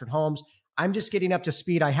manufactured homes. I'm just getting up to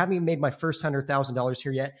speed. I haven't even made my first $100,000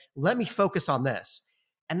 here yet. Let me focus on this.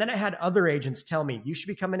 And then I had other agents tell me, you should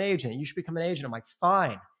become an agent. You should become an agent. I'm like,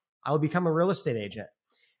 fine, I'll become a real estate agent.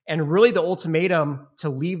 And really the ultimatum to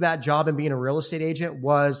leave that job and being a real estate agent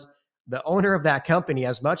was the owner of that company.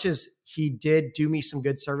 As much as he did do me some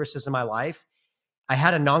good services in my life, I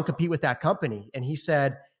had a non-compete with that company. And he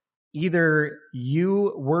said, either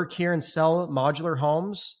you work here and sell modular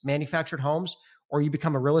homes, manufactured homes, or you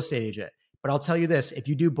become a real estate agent. But I'll tell you this, if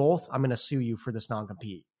you do both, I'm going to sue you for this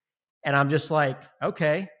non-compete. And I'm just like,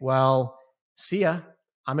 okay, well, see ya.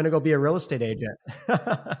 I'm going to go be a real estate agent.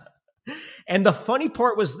 And the funny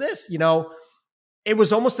part was this, it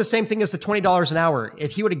was almost the same thing as the $20 an hour.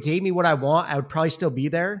 If he would have gave me what I want, I would probably still be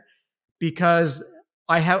there, because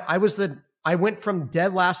I went from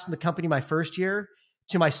dead last in the company my first year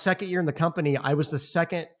to my second year in the company. I was the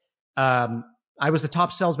second, I was the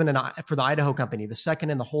top salesman for the Idaho company, the second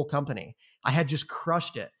in the whole company. I had just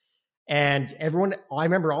crushed it. And I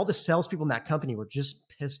remember all the salespeople in that company were just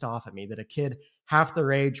pissed off at me that a kid half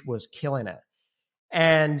their age was killing it.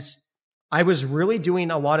 And I was really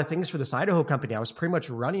doing a lot of things for this Idaho company. I was pretty much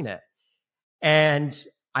running it. And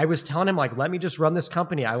I was telling him, like, let me just run this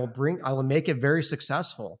company. I will make it very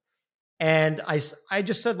successful. And I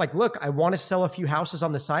just said, like, look, I want to sell a few houses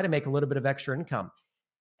on the side and make a little bit of extra income.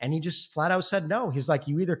 And he just flat out said no. He's like,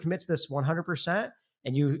 you either commit to this 100%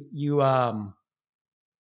 and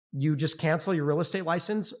you just cancel your real estate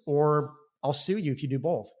license, or I'll sue you if you do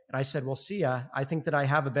both. And I said, well, see ya. I think that I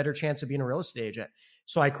have a better chance of being a real estate agent.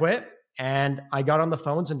 So I quit, and I got on the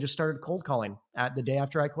phones and just started cold calling at the day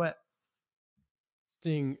after I quit.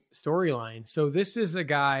 Storyline. So this is a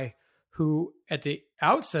guy who at the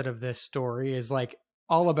outset of this story is like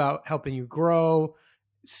all about helping you grow,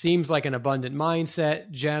 seems like an abundant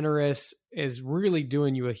mindset, generous, is really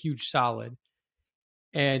doing you a huge solid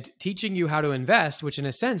and teaching you how to invest, which in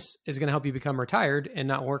a sense is going to help you become retired and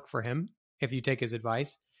not work for him if you take his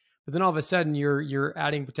advice. But then all of a sudden you're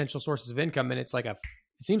adding potential sources of income, and it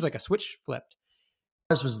seems like a switch flipped.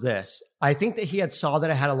 Was this. I think that he had saw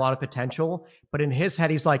that I had a lot of potential, but in his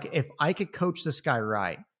head, he's like, if I could coach this guy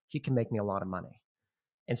right, he can make me a lot of money.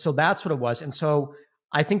 And so that's what it was. And so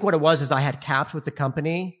I think what it was is I had capped with the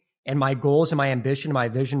company, and my goals and my ambition and my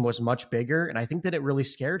vision was much bigger. And I think that it really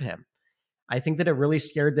scared him. I think that it really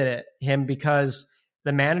scared him because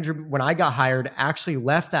the manager, when I got hired, actually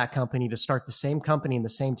left that company to start the same company in the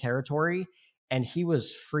same territory. And he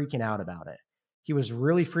was freaking out about it. He was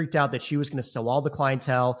really freaked out that she was going to steal all the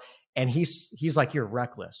clientele. And he's like, you're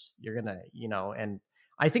reckless. You're going to, and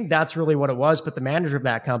I think that's really what it was. But the manager of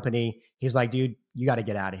that company, he's like, dude, you got to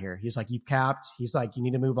get out of here. He's like, you've capped. He's like, you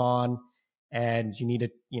need to move on, and you need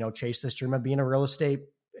to, chase this dream of being a real estate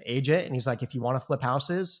agent. And he's like, if you want to flip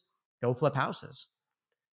houses, go flip houses.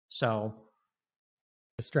 So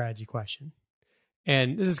a strategy question.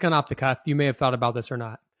 And this is kind of off the cuff. You may have thought about this or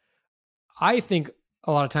not. I think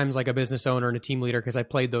a lot of times, like a business owner and a team leader, because I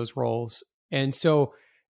played those roles. And so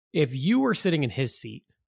if you were sitting in his seat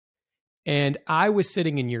and I was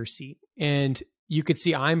sitting in your seat, and you could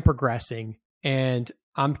see I'm progressing and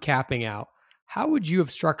I'm capping out, how would you have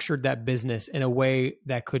structured that business in a way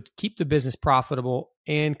that could keep the business profitable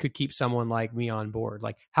and could keep someone like me on board?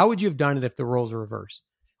 Like, how would you have done it if the roles were reversed?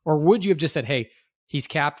 Or would you have just said, hey, he's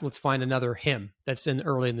capped, let's find another him that's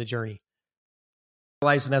early in the journey?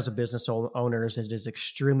 Realizing as a business owner is it is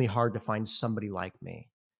extremely hard to find somebody like me.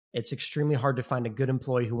 It's extremely hard to find a good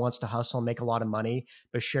employee who wants to hustle and make a lot of money,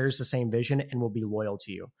 but shares the same vision and will be loyal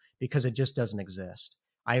to you, because it just doesn't exist.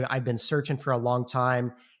 I've been searching for a long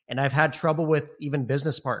time, and I've had trouble with even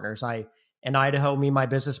business partners. In Idaho, me and my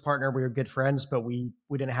business partner, we were good friends, but we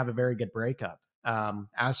didn't have a very good breakup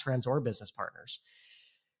as friends or business partners.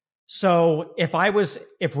 So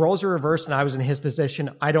if roles are reversed and I was in his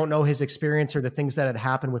position, I don't know his experience or the things that had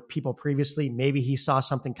happened with people previously. Maybe he saw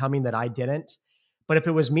something coming that I didn't. But if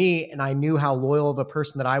it was me and I knew how loyal of a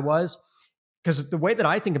person that I was, because the way that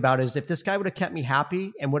I think about it is, if this guy would have kept me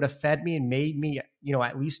happy and would have fed me and made me,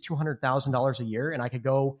 at least $200,000 a year, and I could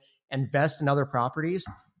go invest in other properties,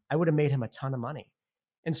 I would have made him a ton of money.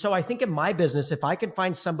 And so I think in my business, if I can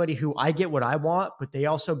find somebody who I get what I want, but they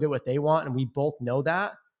also get what they want, and we both know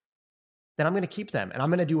that, then I'm going to keep them, and I'm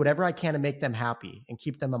going to do whatever I can to make them happy and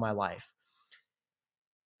keep them in my life.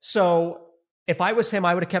 So if I was him,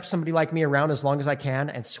 I would have kept somebody like me around as long as I can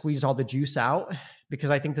and squeezed all the juice out, because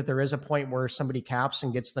I think that there is a point where somebody caps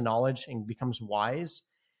and gets the knowledge and becomes wise.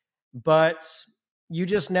 But you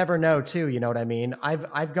just never know too, you know what I mean?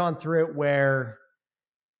 I've gone through it where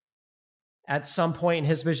at some point in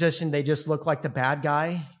his position, they just look like the bad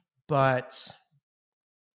guy, but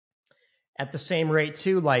at the same rate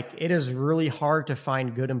too, like, it is really hard to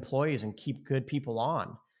find good employees and keep good people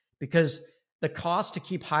on, because the cost to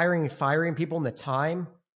keep hiring and firing people in the time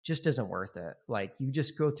just isn't worth it. Like, you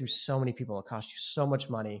just go through so many people, it costs you so much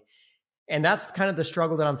money. And that's kind of the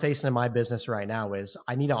struggle that I'm facing in my business right now is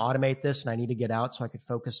I need to automate this and I need to get out so I could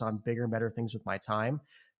focus on bigger and better things with my time.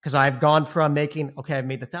 Because I've gone from making, okay, I've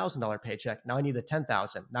made the $1,000 paycheck. Now I need the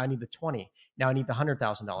 $10,000. Now I need the 20. Now I need the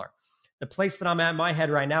 $100,000. The place that I'm at in my head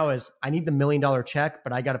right now is I need the $1 million check,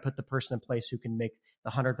 but I got to put the person in place who can make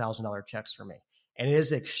the $100,000 checks for me. And it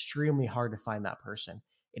is extremely hard to find that person.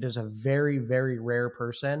 It is a very, very rare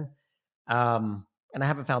person. And I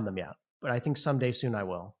haven't found them yet, but I think someday soon I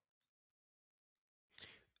will.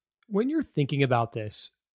 When you're thinking about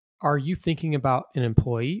this, are you thinking about an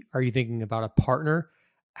employee? Are you thinking about a partner?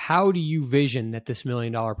 How do you vision that this $1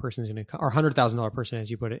 million person is going to come, or $100,000 person, as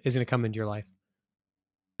you put it, is going to come into your life?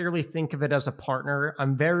 Clearly think of it as a partner.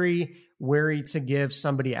 I'm very wary to give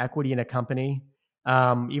somebody equity in a company.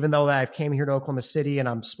 Even though I've came here to Oklahoma City and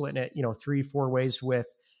I'm splitting it, 3-4 ways with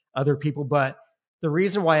other people. But the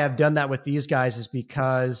reason why I've done that with these guys is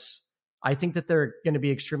because I think that they're going to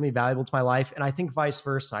be extremely valuable to my life. And I think vice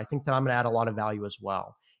versa. I think that I'm going to add a lot of value as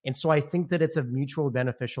well. And so I think that it's a mutual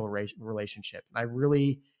beneficial relationship. I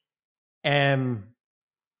really am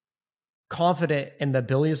confident in the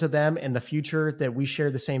abilities of them and the future, that we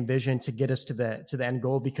share the same vision to get us to the end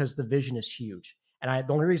goal, because the vision is huge. And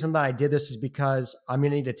the only reason that I did this is because I'm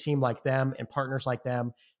going to need a team like them and partners like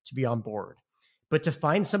them to be on board. But to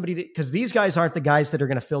find somebody, because these guys aren't the guys that are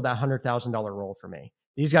going to fill that $100,000 role for me.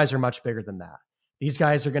 These guys are much bigger than that. These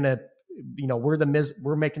guys are going to,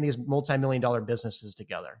 we're making these multi-million-dollar businesses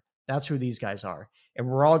together. That's who these guys are. And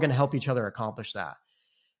we're all going to help each other accomplish that.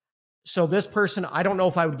 So this person, I don't know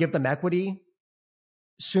if I would give them equity.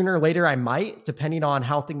 Sooner or later, I might, depending on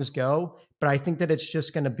how things go. But I think that it's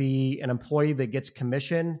just going to be an employee that gets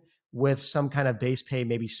commission with some kind of base pay,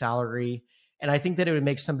 maybe salary. And I think that it would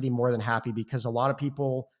make somebody more than happy, because a lot of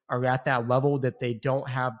people are at that level that they don't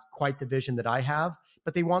have quite the vision that I have,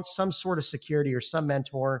 but they want some sort of security or some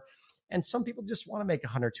mentor. And some people just want to make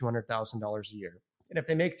 $100,000, $200,000 a year. And if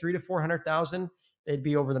they make $300,000 to $400,000, they'd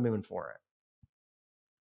be over the moon for it.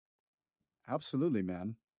 Absolutely,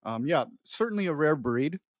 man. Yeah, certainly a rare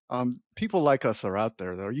breed. People like us are out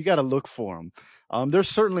there, though. You got to look for them. They're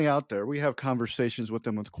certainly out there. We have conversations with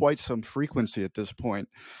them with quite some frequency at this point.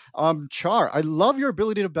 Char, I love your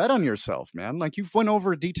ability to bet on yourself, man. Like, you've went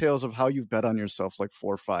over details of how you've bet on yourself like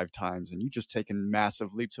 4 or 5 times, and you've just taken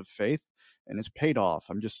massive leaps of faith, and it's paid off.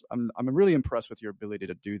 I'm really impressed with your ability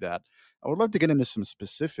to do that. I would love to get into some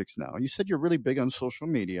specifics now. You said you're really big on social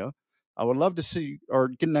media. I would love to see or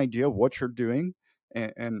get an idea of what you're doing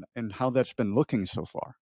and how that's been looking so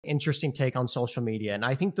far. Interesting take on social media. And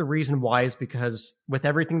I think the reason why is because with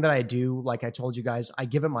everything that I do, like I told you guys, I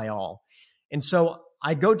give it my all. And so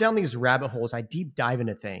I go down these rabbit holes. I deep dive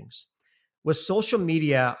into things. With social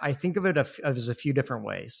media, I think of it as a few different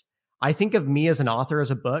ways. I think of me as an author,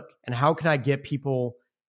 as a book, and how can I get people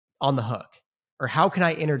on the hook? Or how can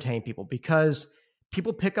I entertain people? Because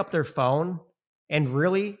people pick up their phone and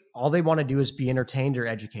really all they want to do is be entertained or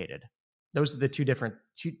educated. Those are the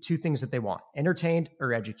two things that they want: entertained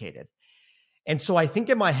or educated. And so I think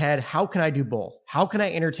in my head, how can I do both? How can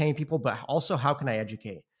I entertain people, but also how can I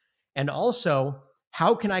educate? And also,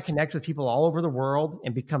 how can I connect with people all over the world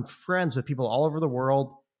and become friends with people all over the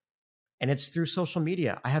world? And it's through social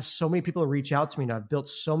media. I have so many people reach out to me, and I've built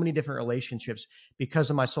so many different relationships because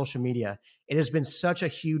of my social media. It has been such a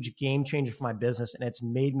huge game changer for my business, and it's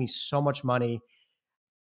made me so much money,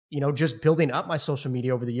 just building up my social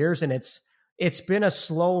media over the years. And it's been a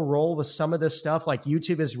slow roll with some of this stuff. Like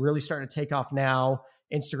YouTube is really starting to take off now.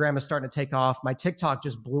 Instagram is starting to take off. My TikTok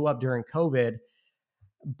just blew up during COVID.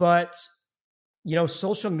 But,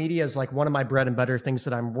 social media is like one of my bread and butter things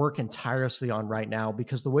that I'm working tirelessly on right now,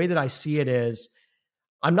 because the way that I see it is,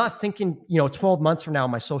 I'm not thinking, 12 months from now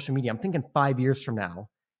on my social media. I'm thinking 5 years from now.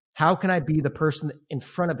 How can I be the person in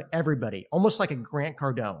front of everybody? Almost like a Grant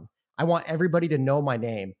Cardone. I want everybody to know my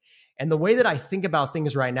name. And the way that I think about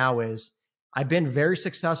things right now is, I've been very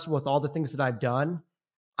successful with all the things that I've done.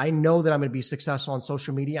 I know that I'm going to be successful on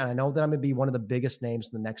social media, and I know that I'm going to be one of the biggest names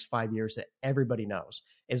in the next 5 years that everybody knows.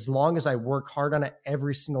 As long as I work hard on it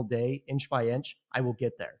every single day, inch by inch, I will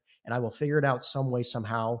get there, and I will figure it out some way,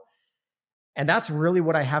 somehow. And that's really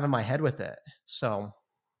what I have in my head with it. So.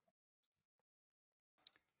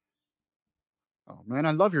 Oh, man,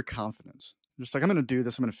 I love your confidence. Just like, I'm going to do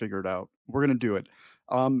this. I'm going to figure it out. We're going to do it.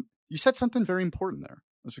 You said something very important there.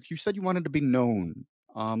 You said you wanted to be known,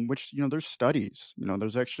 which, there's studies,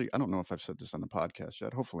 there's actually, I don't know if I've said this on the podcast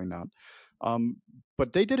yet, hopefully not.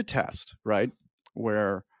 But they did a test, right,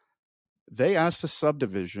 where they asked a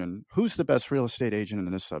subdivision, who's the best real estate agent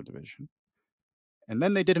in this subdivision? And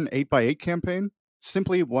then they did an 8x8 campaign,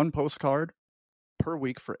 simply one postcard per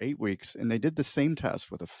week for 8 weeks. And they did the same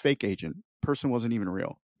test with a fake agent. Person wasn't even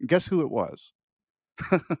real. And guess who it was?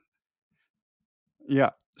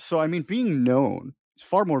 Yeah. So, I mean, being known is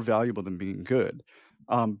far more valuable than being good.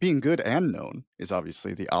 Being good and known is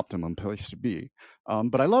obviously the optimum place to be.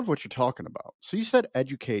 But I love what you're talking about. So you said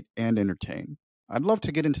educate and entertain. I'd love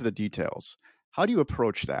to get into the details. How do you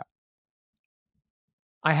approach that?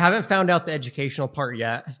 I haven't found out the educational part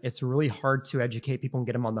yet. It's really hard to educate people and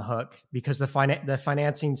get them on the hook because the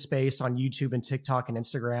financing space on YouTube and TikTok and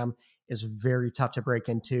Instagram is very tough to break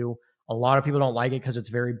into. A lot of people don't like it because it's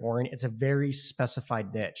very boring. It's a very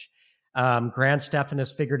specified niche. Grant Stephan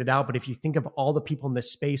has figured it out, but if you think of all the people in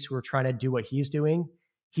this space who are trying to do what he's doing,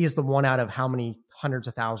 he's the one out of how many hundreds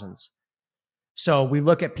of thousands. So we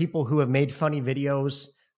look at people who have made funny videos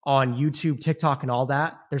on YouTube, TikTok, and all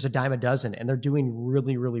that. There's a dime a dozen, and they're doing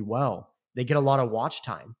really, really well. They get a lot of watch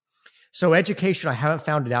time. So education, I haven't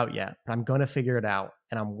found it out yet, but I'm going to figure it out,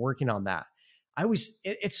 and I'm working on that.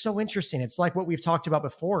 It's so interesting. It's like what we've talked about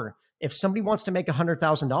before. If somebody wants to make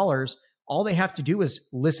 $100,000, all they have to do is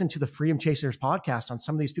listen to the Freedom Chasers podcast on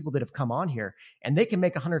some of these people that have come on here, and they can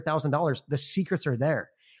make $100,000. The secrets are there.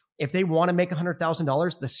 If they want to make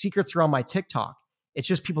 $100,000, the secrets are on my TikTok. It's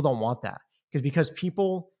just people don't want that because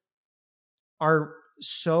people are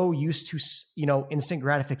so used to, instant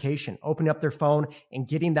gratification, opening up their phone and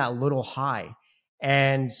getting that little high.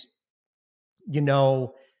 And,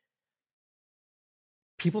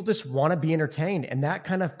 people just want to be entertained. And that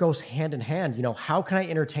kind of goes hand in hand. How can I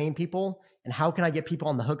entertain people and how can I get people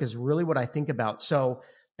on the hook is really what I think about. So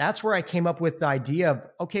that's where I came up with the idea of,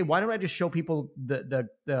 okay, why don't I just show people the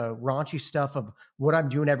raunchy stuff of what I'm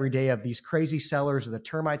doing every day of these crazy sellers or the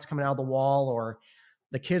termites coming out of the wall or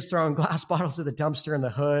the kids throwing glass bottles at the dumpster in the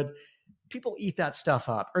hood. People eat that stuff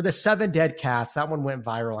up. Or the 7 dead cats. That one went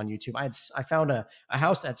viral on YouTube. I found a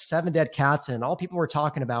house that had 7 dead cats, and all people were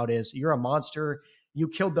talking about is, you're a monster. You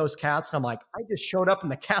killed those cats. And I'm like, I just showed up and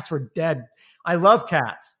the cats were dead. I love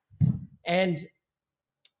cats. And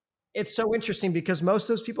it's so interesting because most of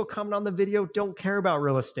those people coming on the video don't care about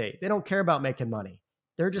real estate. They don't care about making money.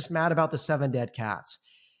 They're just mad about the 7 dead cats.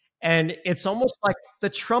 And it's almost like the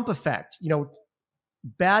Trump effect.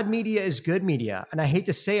 Bad media is good media. And I hate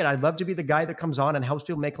to say it. I'd love to be the guy that comes on and helps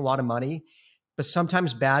people make a lot of money. But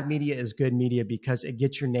sometimes bad media is good media because it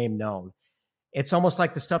gets your name known. It's almost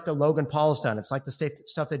like the stuff that Logan Paul's done. It's like the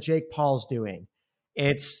stuff that Jake Paul's doing.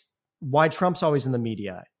 It's why Trump's always in the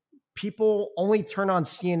media. People only turn on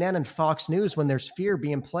CNN and Fox News when there's fear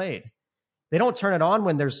being played. They don't turn it on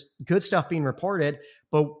when there's good stuff being reported.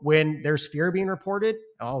 But when there's fear being reported,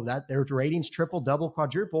 their ratings triple, double,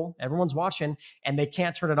 quadruple. Everyone's watching, and they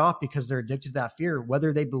can't turn it off because they're addicted to that fear,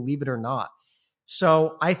 whether they believe it or not.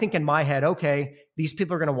 So I think in my head, okay, these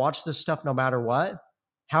people are going to watch this stuff no matter what.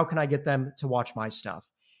 How can I get them to watch my stuff?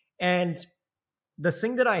 And the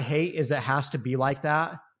thing that I hate is it has to be like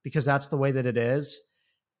that because that's the way that it is.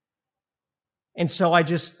 And so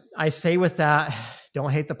I say with that,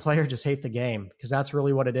 don't hate the player, just hate the game, because that's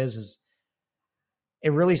really what it is it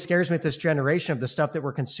really scares me with this generation of the stuff that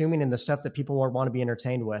we're consuming and the stuff that people want to be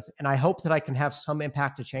entertained with. And I hope that I can have some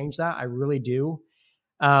impact to change that. I really do.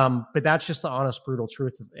 But that's just the honest, brutal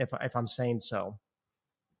truth if I'm saying so.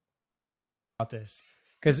 About this.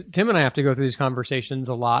 Because Tim and I have to go through these conversations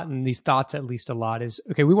a lot, and these thoughts at least a lot is,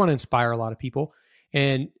 okay, we want to inspire a lot of people.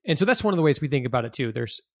 And so that's one of the ways we think about it too.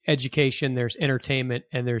 There's education, there's entertainment,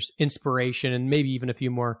 and there's inspiration, and maybe even a few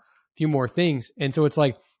more things. And so it's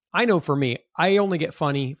like, I know for me, I only get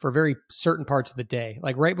funny for very certain parts of the day.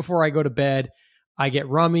 Like right before I go to bed, I get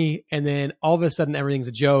rummy, and then all of a sudden everything's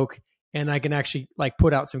a joke, and I can actually like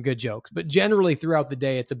put out some good jokes. But generally throughout the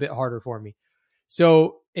day, it's a bit harder for me.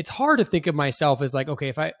 So it's hard to think of myself as like, okay,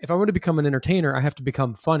 if I want to become an entertainer, I have to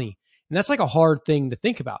become funny. And that's like a hard thing to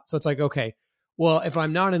think about. So it's like, okay, well, if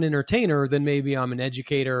I'm not an entertainer, then maybe I'm an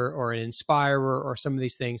educator or an inspirer or some of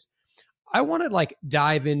these things. I want to like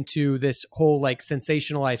dive into this whole like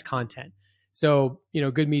sensationalized content. So,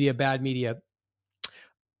 good media, bad media.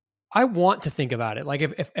 I want to think about it. Like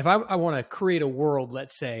if I want to create a world,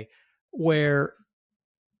 let's say, where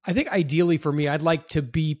I think ideally for me, I'd like to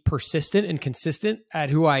be persistent and consistent at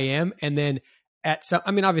who I am. And then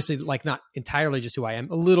obviously like not entirely just who I am,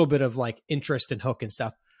 a little bit of like interest and hook and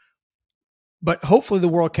stuff. But hopefully the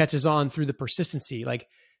world catches on through the persistency. Like,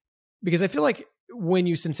 because I feel like when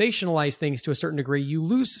you sensationalize things to a certain degree, you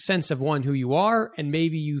lose sense of who you are. And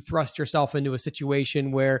maybe you thrust yourself into a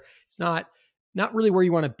situation where it's not really where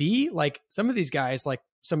you want to be. Like some of these guys, like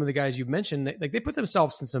some of the guys you've mentioned, like they put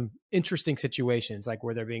themselves in some interesting situations, like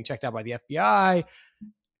where they're being checked out by the FBI.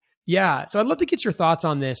 Yeah. So I'd love to get your thoughts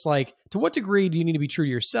on this. Like, to what degree do you need to be true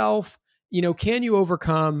to yourself? Can you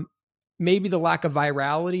overcome maybe the lack of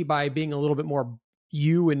virality by being a little bit more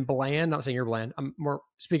you and bland? Not saying you're bland. I'm more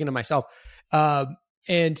speaking to myself,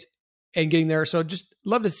 and getting there. So just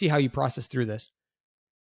love to see how you process through this.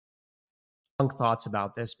 Thoughts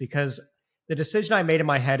about this, because the decision I made in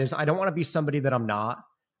my head is I don't want to be somebody that I'm not.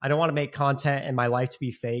 I don't want to make content in my life to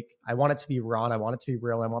be fake. I want it to be raw. I want it to be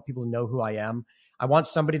real. I want people to know who I am. I want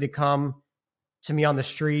somebody to come to me on the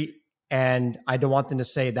street and I don't want them to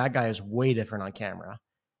say that guy is way different on camera,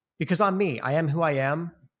 because I'm me. I am who I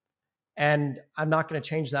am, and I'm not going to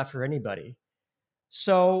change that for anybody.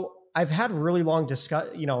 So I've had really long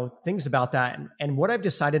things about that. And what I've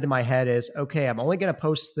decided in my head is, okay, I'm only going to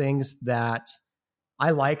post things that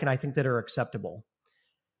I like and I think that are acceptable.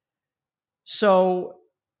 So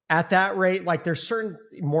at that rate, like there's certain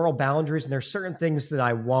moral boundaries and there's certain things that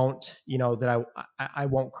I won't, that I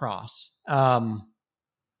won't cross.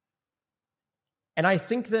 And I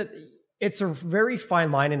think that it's a very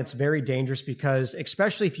fine line and it's very dangerous, because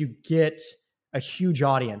especially if you get a huge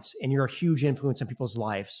audience and you're a huge influence in people's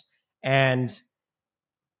lives and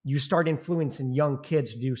you start influencing young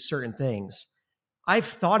kids to do certain things. I've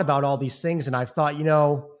thought about all these things and I've thought,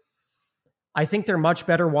 I think they're much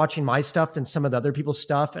better watching my stuff than some of the other people's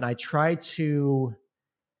stuff. And I try to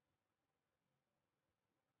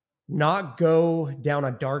not go down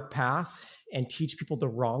a dark path and teach people the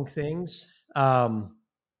wrong things. But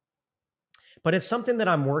it's something that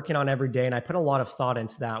I'm working on every day. And I put a lot of thought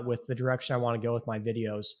into that with the direction I want to go with my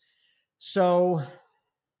videos. So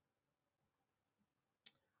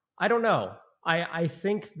I don't know. I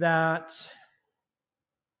think that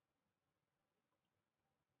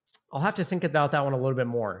I'll have to think about that one a little bit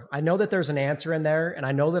more. I know that there's an answer in there, and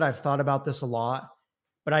I know that I've thought about this a lot,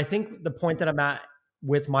 but I think the point that I'm at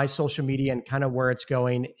with my social media and kind of where it's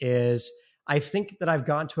going is I think that I've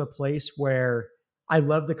gotten to a place where I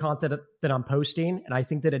love the content that I'm posting, and I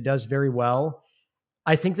think that it does very well.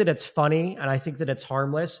 I think that it's funny, and I think that it's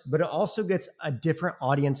harmless, but it also gets a different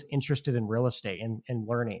audience interested in real estate and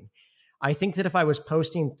learning. I think that if I was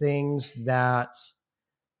posting things that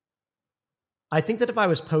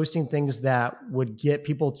would get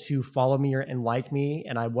people to follow me and like me,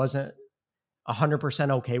 and I wasn't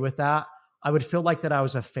 100% okay with that, I would feel like that I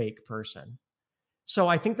was a fake person. So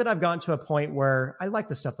I think that I've gotten to a point where I like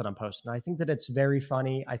the stuff that I'm posting. I think that it's very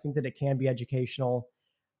funny. I think that it can be educational,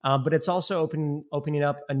 but it's also opening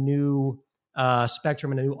up a new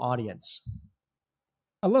spectrum and a new audience.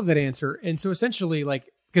 I love that answer. And so essentially,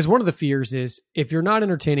 because one of the fears is if you're not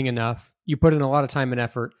entertaining enough, you put in a lot of time and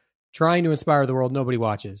effort trying to inspire the world, nobody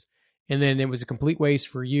watches. And then it was a complete waste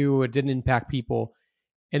for you. It didn't impact people.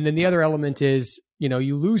 And then the other element is,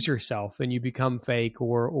 you lose yourself and you become fake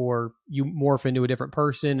or you morph into a different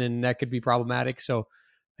person, and that could be problematic. So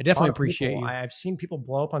I definitely appreciate you. I've seen people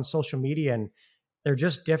blow up on social media and they're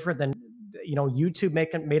just different than, YouTube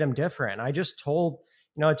made them different. I just told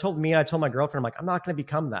my girlfriend, I'm like, I'm not going to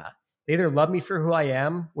become that. They either love me for who I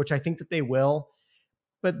am, which I think that they will.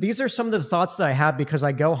 But these are some of the thoughts that I have because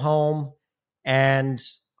I go home and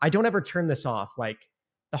I don't ever turn this off. Like,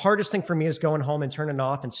 the hardest thing for me is going home and turning it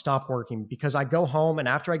off and stop working, because I go home and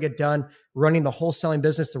after I get done running the wholesaling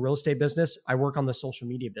business, the real estate business, I work on the social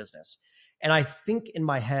media business. And I think in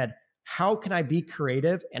my head, how can I be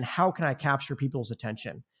creative and how can I capture people's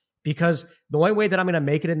attention? Because the only way that I'm going to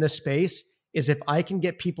make it in this space is if I can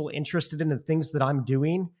get people interested in the things that I'm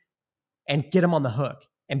doing and get them on the hook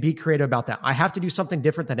and be creative about that. I have to do something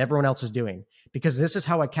different than everyone else is doing, because this is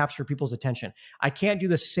how I capture people's attention. I can't do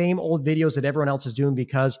the same old videos that everyone else is doing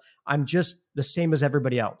because I'm just the same as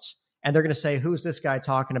everybody else. And they're going to say, who's this guy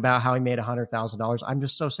talking about how he made $100,000? I'm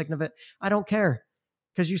just so sick of it. I don't care,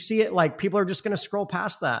 because you see it, like, people are just going to scroll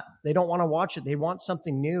past that. They don't want to watch it. They want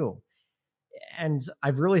something new. And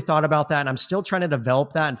I've really thought about that, and I'm still trying to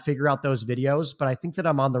develop that and figure out those videos, but I think that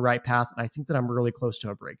I'm on the right path, and I think that I'm really close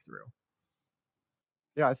to a breakthrough.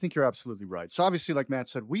 Yeah, I think you're absolutely right. So obviously, like Matt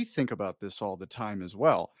said, we think about this all the time as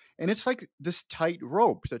well. And it's like this tight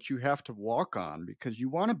rope that you have to walk on, because you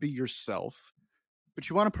want to be yourself, but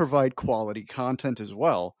you want to provide quality content as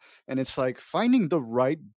well. And it's like finding the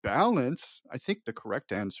right balance. I think the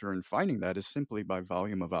correct answer in finding that is simply by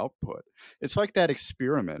volume of output. It's like that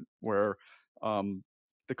experiment where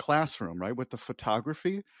the classroom, right, with the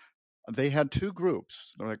photography, they had two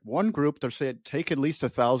groups. They're like, one group, they said, take at least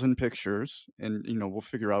 1,000 pictures and, we'll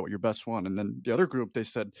figure out what your best one. And then the other group, they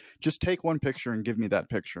said, just take one picture and give me that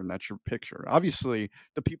picture. And that's your picture. Obviously,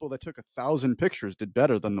 the people that took 1,000 pictures did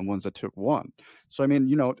better than the ones that took one. So, I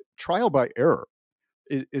mean, trial by error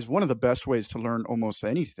is one of the best ways to learn almost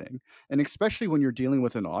anything. And especially when you're dealing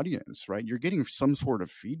with an audience, right? You're getting some sort of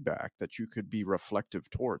feedback that you could be reflective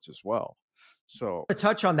towards as well. So to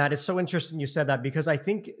touch on that, it's so interesting you said that, because I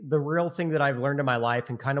think the real thing that I've learned in my life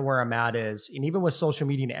and kind of where I'm at is, and even with social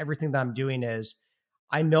media and everything that I'm doing, is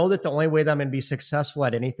I know that the only way that I'm going to be successful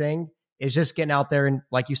at anything is just getting out there and,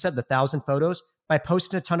 like you said, the 1,000 photos, by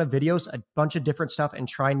posting a ton of videos, a bunch of different stuff, and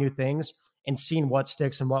trying new things and seeing what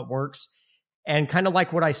sticks and what works. And kind of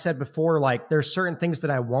like what I said before, like, there's certain things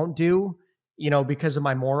that I won't do, because of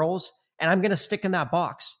my morals. And I'm going to stick in that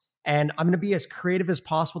box. And I'm going to be as creative as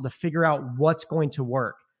possible to figure out what's going to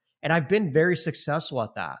work. And I've been very successful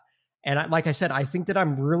at that. And like I said, I think that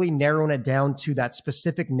I'm really narrowing it down to that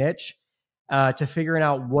specific niche to figuring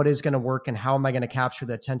out what is going to work and how am I going to capture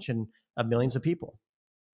the attention of millions of people.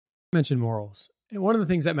 You mentioned morals. And one of the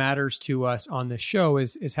things that matters to us on this show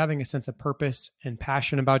is having a sense of purpose and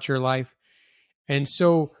passion about your life. And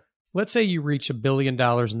so let's say you reach $1 billion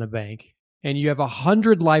in the bank and you have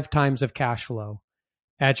 100 lifetimes of cash flow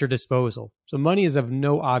at your disposal. So money is of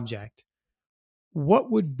no object.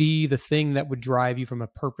 What would be the thing that would drive you from a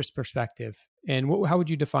purpose perspective? And how would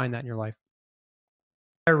you define that in your life?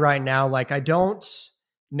 Right now, like I don't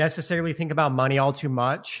necessarily think about money all too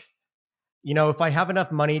much. If I have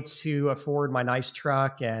enough money to afford my nice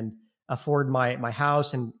truck and afford my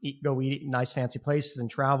house and go eat in nice fancy places and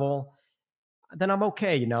travel, then I'm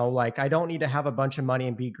okay. Like I don't need to have a bunch of money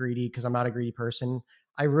and be greedy because I'm not a greedy person.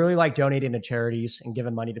 I really like donating to charities and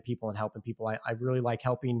giving money to people and helping people. I really like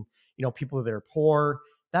helping, people that are poor.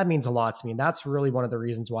 That means a lot to me. And that's really one of the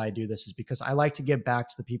reasons why I do this is because I like to give back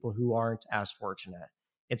to the people who aren't as fortunate.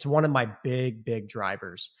 It's one of my big, big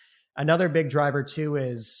drivers. Another big driver too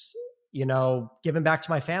is, giving back to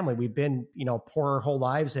my family. We've been, poor our whole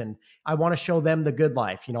lives and I want to show them the good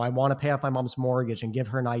life. I want to pay off my mom's mortgage and give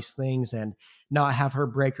her nice things and not have her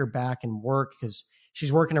break her back and work because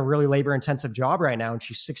she's working a really labor intensive job right now and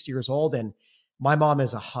she's 60 years old. And my mom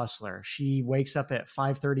is a hustler. She wakes up at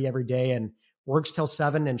 5:30 every day and works till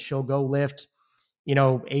 7 and she'll go lift,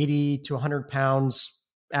 80 to 100 pounds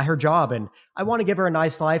at her job. And I want to give her a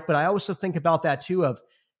nice life, but I also think about that too of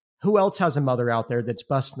who else has a mother out there that's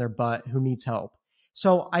busting their butt who needs help.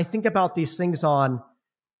 So I think about these things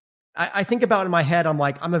I think about in my head, I'm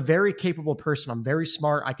like, I'm a very capable person. I'm very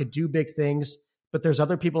smart. I could do big things, but there's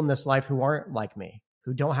other people in this life who aren't like me,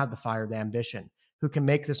 who don't have the fire, the ambition, who can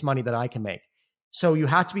make this money that I can make. So you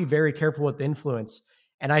have to be very careful with the influence.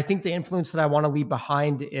 And I think the influence that I want to leave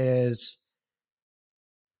behind is,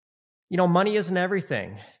 money isn't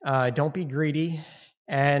everything. Don't be greedy.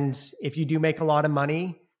 And if you do make a lot of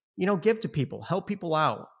money, give to people, help people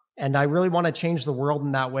out. And I really want to change the world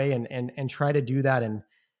in that way and try to do that. And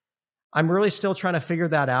I'm really still trying to figure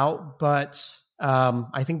that out. But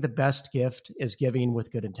I think the best gift is giving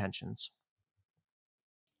with good intentions.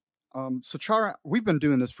 So Char, we've been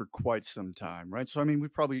doing this for quite some time, right? So, we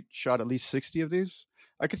probably shot at least 60 of these.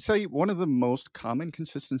 I could tell you one of the most common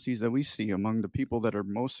consistencies that we see among the people that are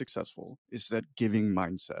most successful is that giving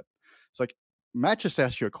mindset. It's like, Matt just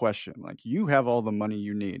asked you a question, like you have all the money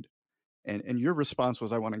you need. And your response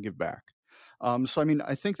was, I want to give back. So,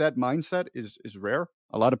 I think that mindset is rare.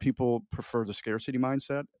 A lot of people prefer the scarcity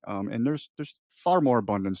mindset. And there's far more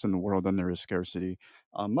abundance in the world than there is scarcity.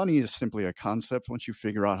 Money is simply a concept. Once you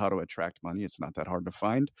figure out how to attract money, it's not that hard to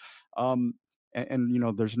find. And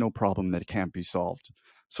there's no problem that can't be solved.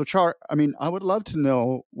 So Char, I would love to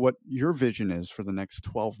know what your vision is for the next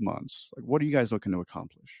 12 months. Like, what are you guys looking to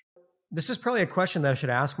accomplish? This is probably a question that I should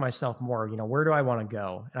ask myself more. Where do I want to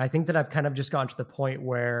go? And I think that I've kind of just gotten to the point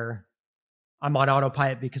where I'm on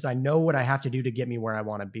autopilot because I know what I have to do to get me where I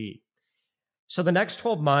want to be. So the next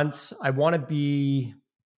 12 months, I want to be,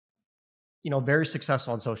 very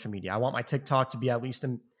successful on social media. I want my TikTok to be at least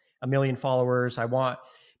a million followers. I want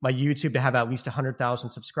my YouTube to have at least 100,000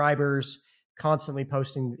 subscribers, constantly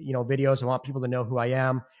posting, videos. I want people to know who I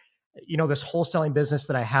am. This wholesaling business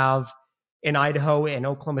that I have in Idaho and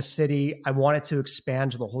Oklahoma City, I want it to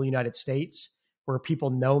expand to the whole United States where people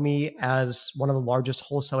know me as one of the largest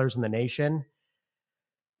wholesalers in the nation.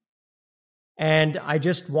 And I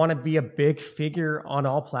just want to be a big figure on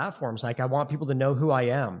all platforms. Like I want people to know who I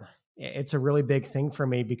am. It's a really big thing for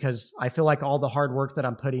me because I feel like all the hard work that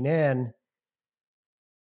I'm putting in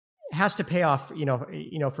has to pay off,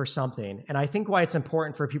 for something. And I think why it's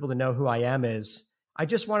important for people to know who I am is I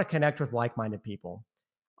just want to connect with like-minded people.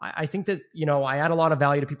 I think that, I add a lot of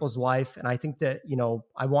value to people's life. And I think that,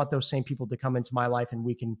 I want those same people to come into my life and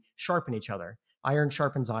we can sharpen each other. Iron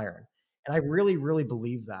sharpens iron. And I really, really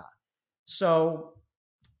believe that. So,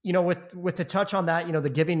 with the touch on that, the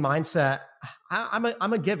giving mindset,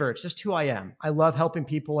 I'm a giver. It's just who I am. I love helping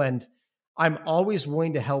people and I'm always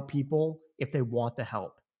willing to help people if they want the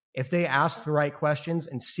help. If they ask the right questions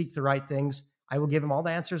and seek the right things, I will give them all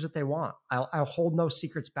the answers that they want. I'll hold no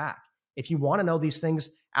secrets back. If you want to know these things,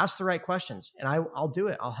 ask the right questions and I'll do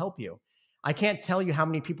it. I'll help you. I can't tell you how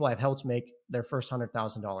many people I've helped make their first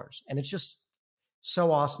 $100,000. And it's just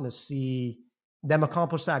so awesome to see them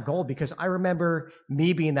accomplish that goal because I remember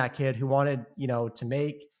me being that kid who wanted, to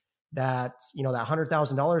make that, that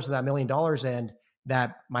 $100,000 or that $1 million. And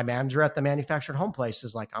that my manager at the manufactured home place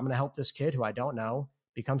is like, I'm going to help this kid who I don't know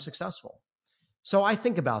become successful. So I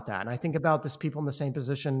think about that. And I think about this people in the same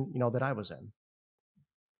position, that I was in.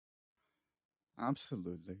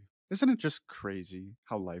 Absolutely. Isn't it just crazy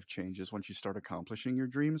how life changes once you start accomplishing your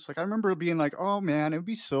dreams? Like, I remember being like, oh man, it would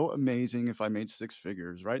be so amazing if I made six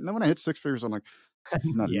figures, right? And then when I hit six figures, I'm like,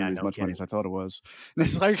 not Yeah, nearly as no much money kidding. as I thought it was. And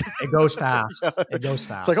it's like, It goes fast. yeah, It goes it's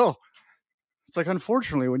fast. like, oh, it's like,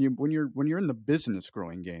 unfortunately, when you're in the business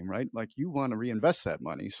growing game, right? Like, you want to reinvest that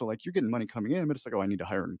money. So like, you're getting money coming in, but it's like, oh, I need to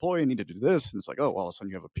hire an employee. I need to do this. And it's like, oh, all of a sudden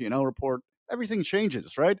you have a P&L report. Everything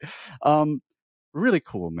changes, right? Really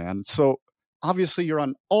cool, man. So obviously you're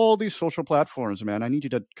on all these social platforms, man. I need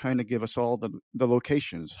you to kind of give us all the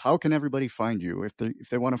locations. How can everybody find you if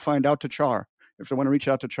they want to find out to Char, if they want to reach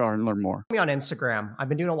out to Char and learn more? Me on Instagram. I've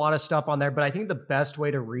been doing a lot of stuff on there, but I think the best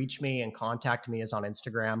way to reach me and contact me is on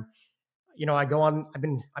Instagram. I've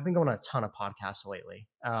been going on a ton of podcasts lately.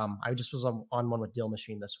 I just was on one with Deal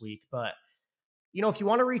Machine this week, but if you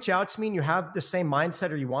want to reach out to me and you have the same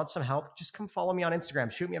mindset or you want some help, just come follow me on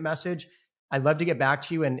Instagram. Shoot me a message. I'd love to get back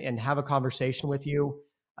to you and have a conversation with you.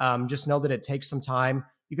 Just know that it takes some time.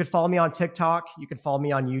 You could follow me on TikTok. You could follow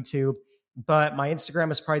me on YouTube. But my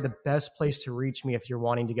Instagram is probably the best place to reach me if you're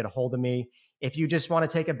wanting to get a hold of me. If you just want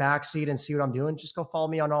to take a backseat and see what I'm doing, just go follow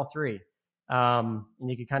me on all three. And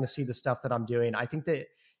you can kind of see the stuff that I'm doing. I think that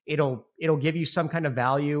it'll give you some kind of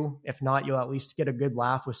value. If not, you'll at least get a good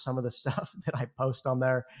laugh with some of the stuff that I post on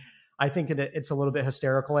there. I think that it's a little bit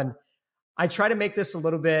hysterical. And I try to make this a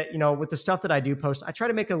little bit, with the stuff that I do post, I try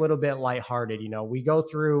to make it a little bit lighthearted.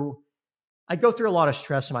 I go through a lot of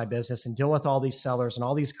stress in my business and deal with all these sellers and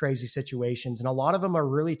all these crazy situations. And a lot of them are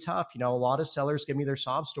really tough. A lot of sellers give me their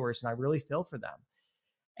sob stories and I really feel for them.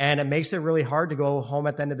 And it makes it really hard to go home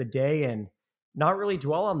at the end of the day and not really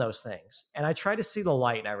dwell on those things. And I try to see the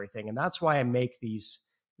light in everything. And that's why I make these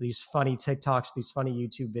funny TikToks, these funny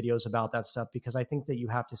YouTube videos about that stuff, because I think that you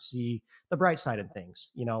have to see the bright side of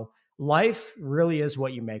things. Life really is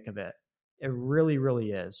what you make of it. It really,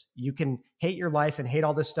 really is. You can hate your life and hate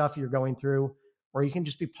all this stuff you're going through, or you can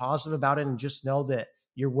just be positive about it and just know that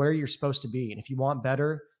you're where you're supposed to be. And if you want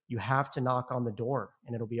better, you have to knock on the door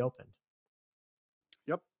and it'll be opened.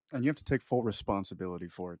 Yep. And you have to take full responsibility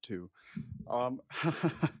for it too.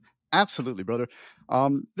 Absolutely, brother.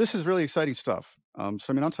 This is really exciting stuff. I'll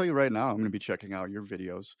tell you right now, I'm going to be checking out your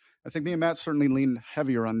videos. I think me and Matt certainly lean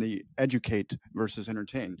heavier on the educate versus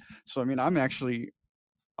entertain. So,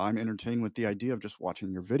 I'm entertained with the idea of just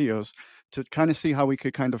watching your videos to kind of see how we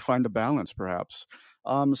could kind of find a balance, perhaps.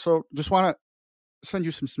 So just want to send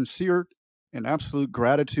you some sincere and absolute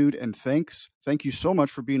gratitude and thanks. Thank you so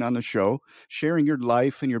much for being on the show, sharing your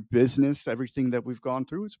life and your business, everything that we've gone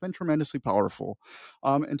through. It's been tremendously powerful.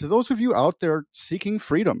 And to those of you out there seeking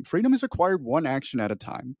freedom, freedom is acquired one action at a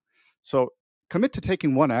time. So commit to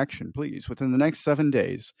taking one action, please, within the next 7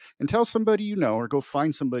 days, and tell somebody you know or go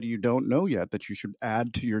find somebody you don't know yet that you should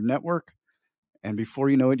add to your network. And before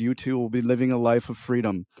you know it, you too will be living a life of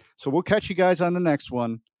freedom. So we'll catch you guys on the next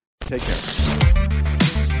one. Take care.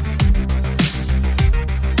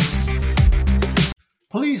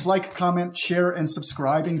 Please like, comment, share, and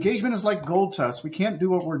subscribe. Engagement is like gold to us. We can't do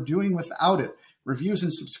what we're doing without it. Reviews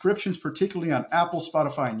and subscriptions, particularly on Apple,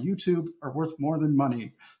 Spotify, and YouTube, are worth more than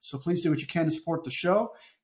money. So please do what you can to support the show.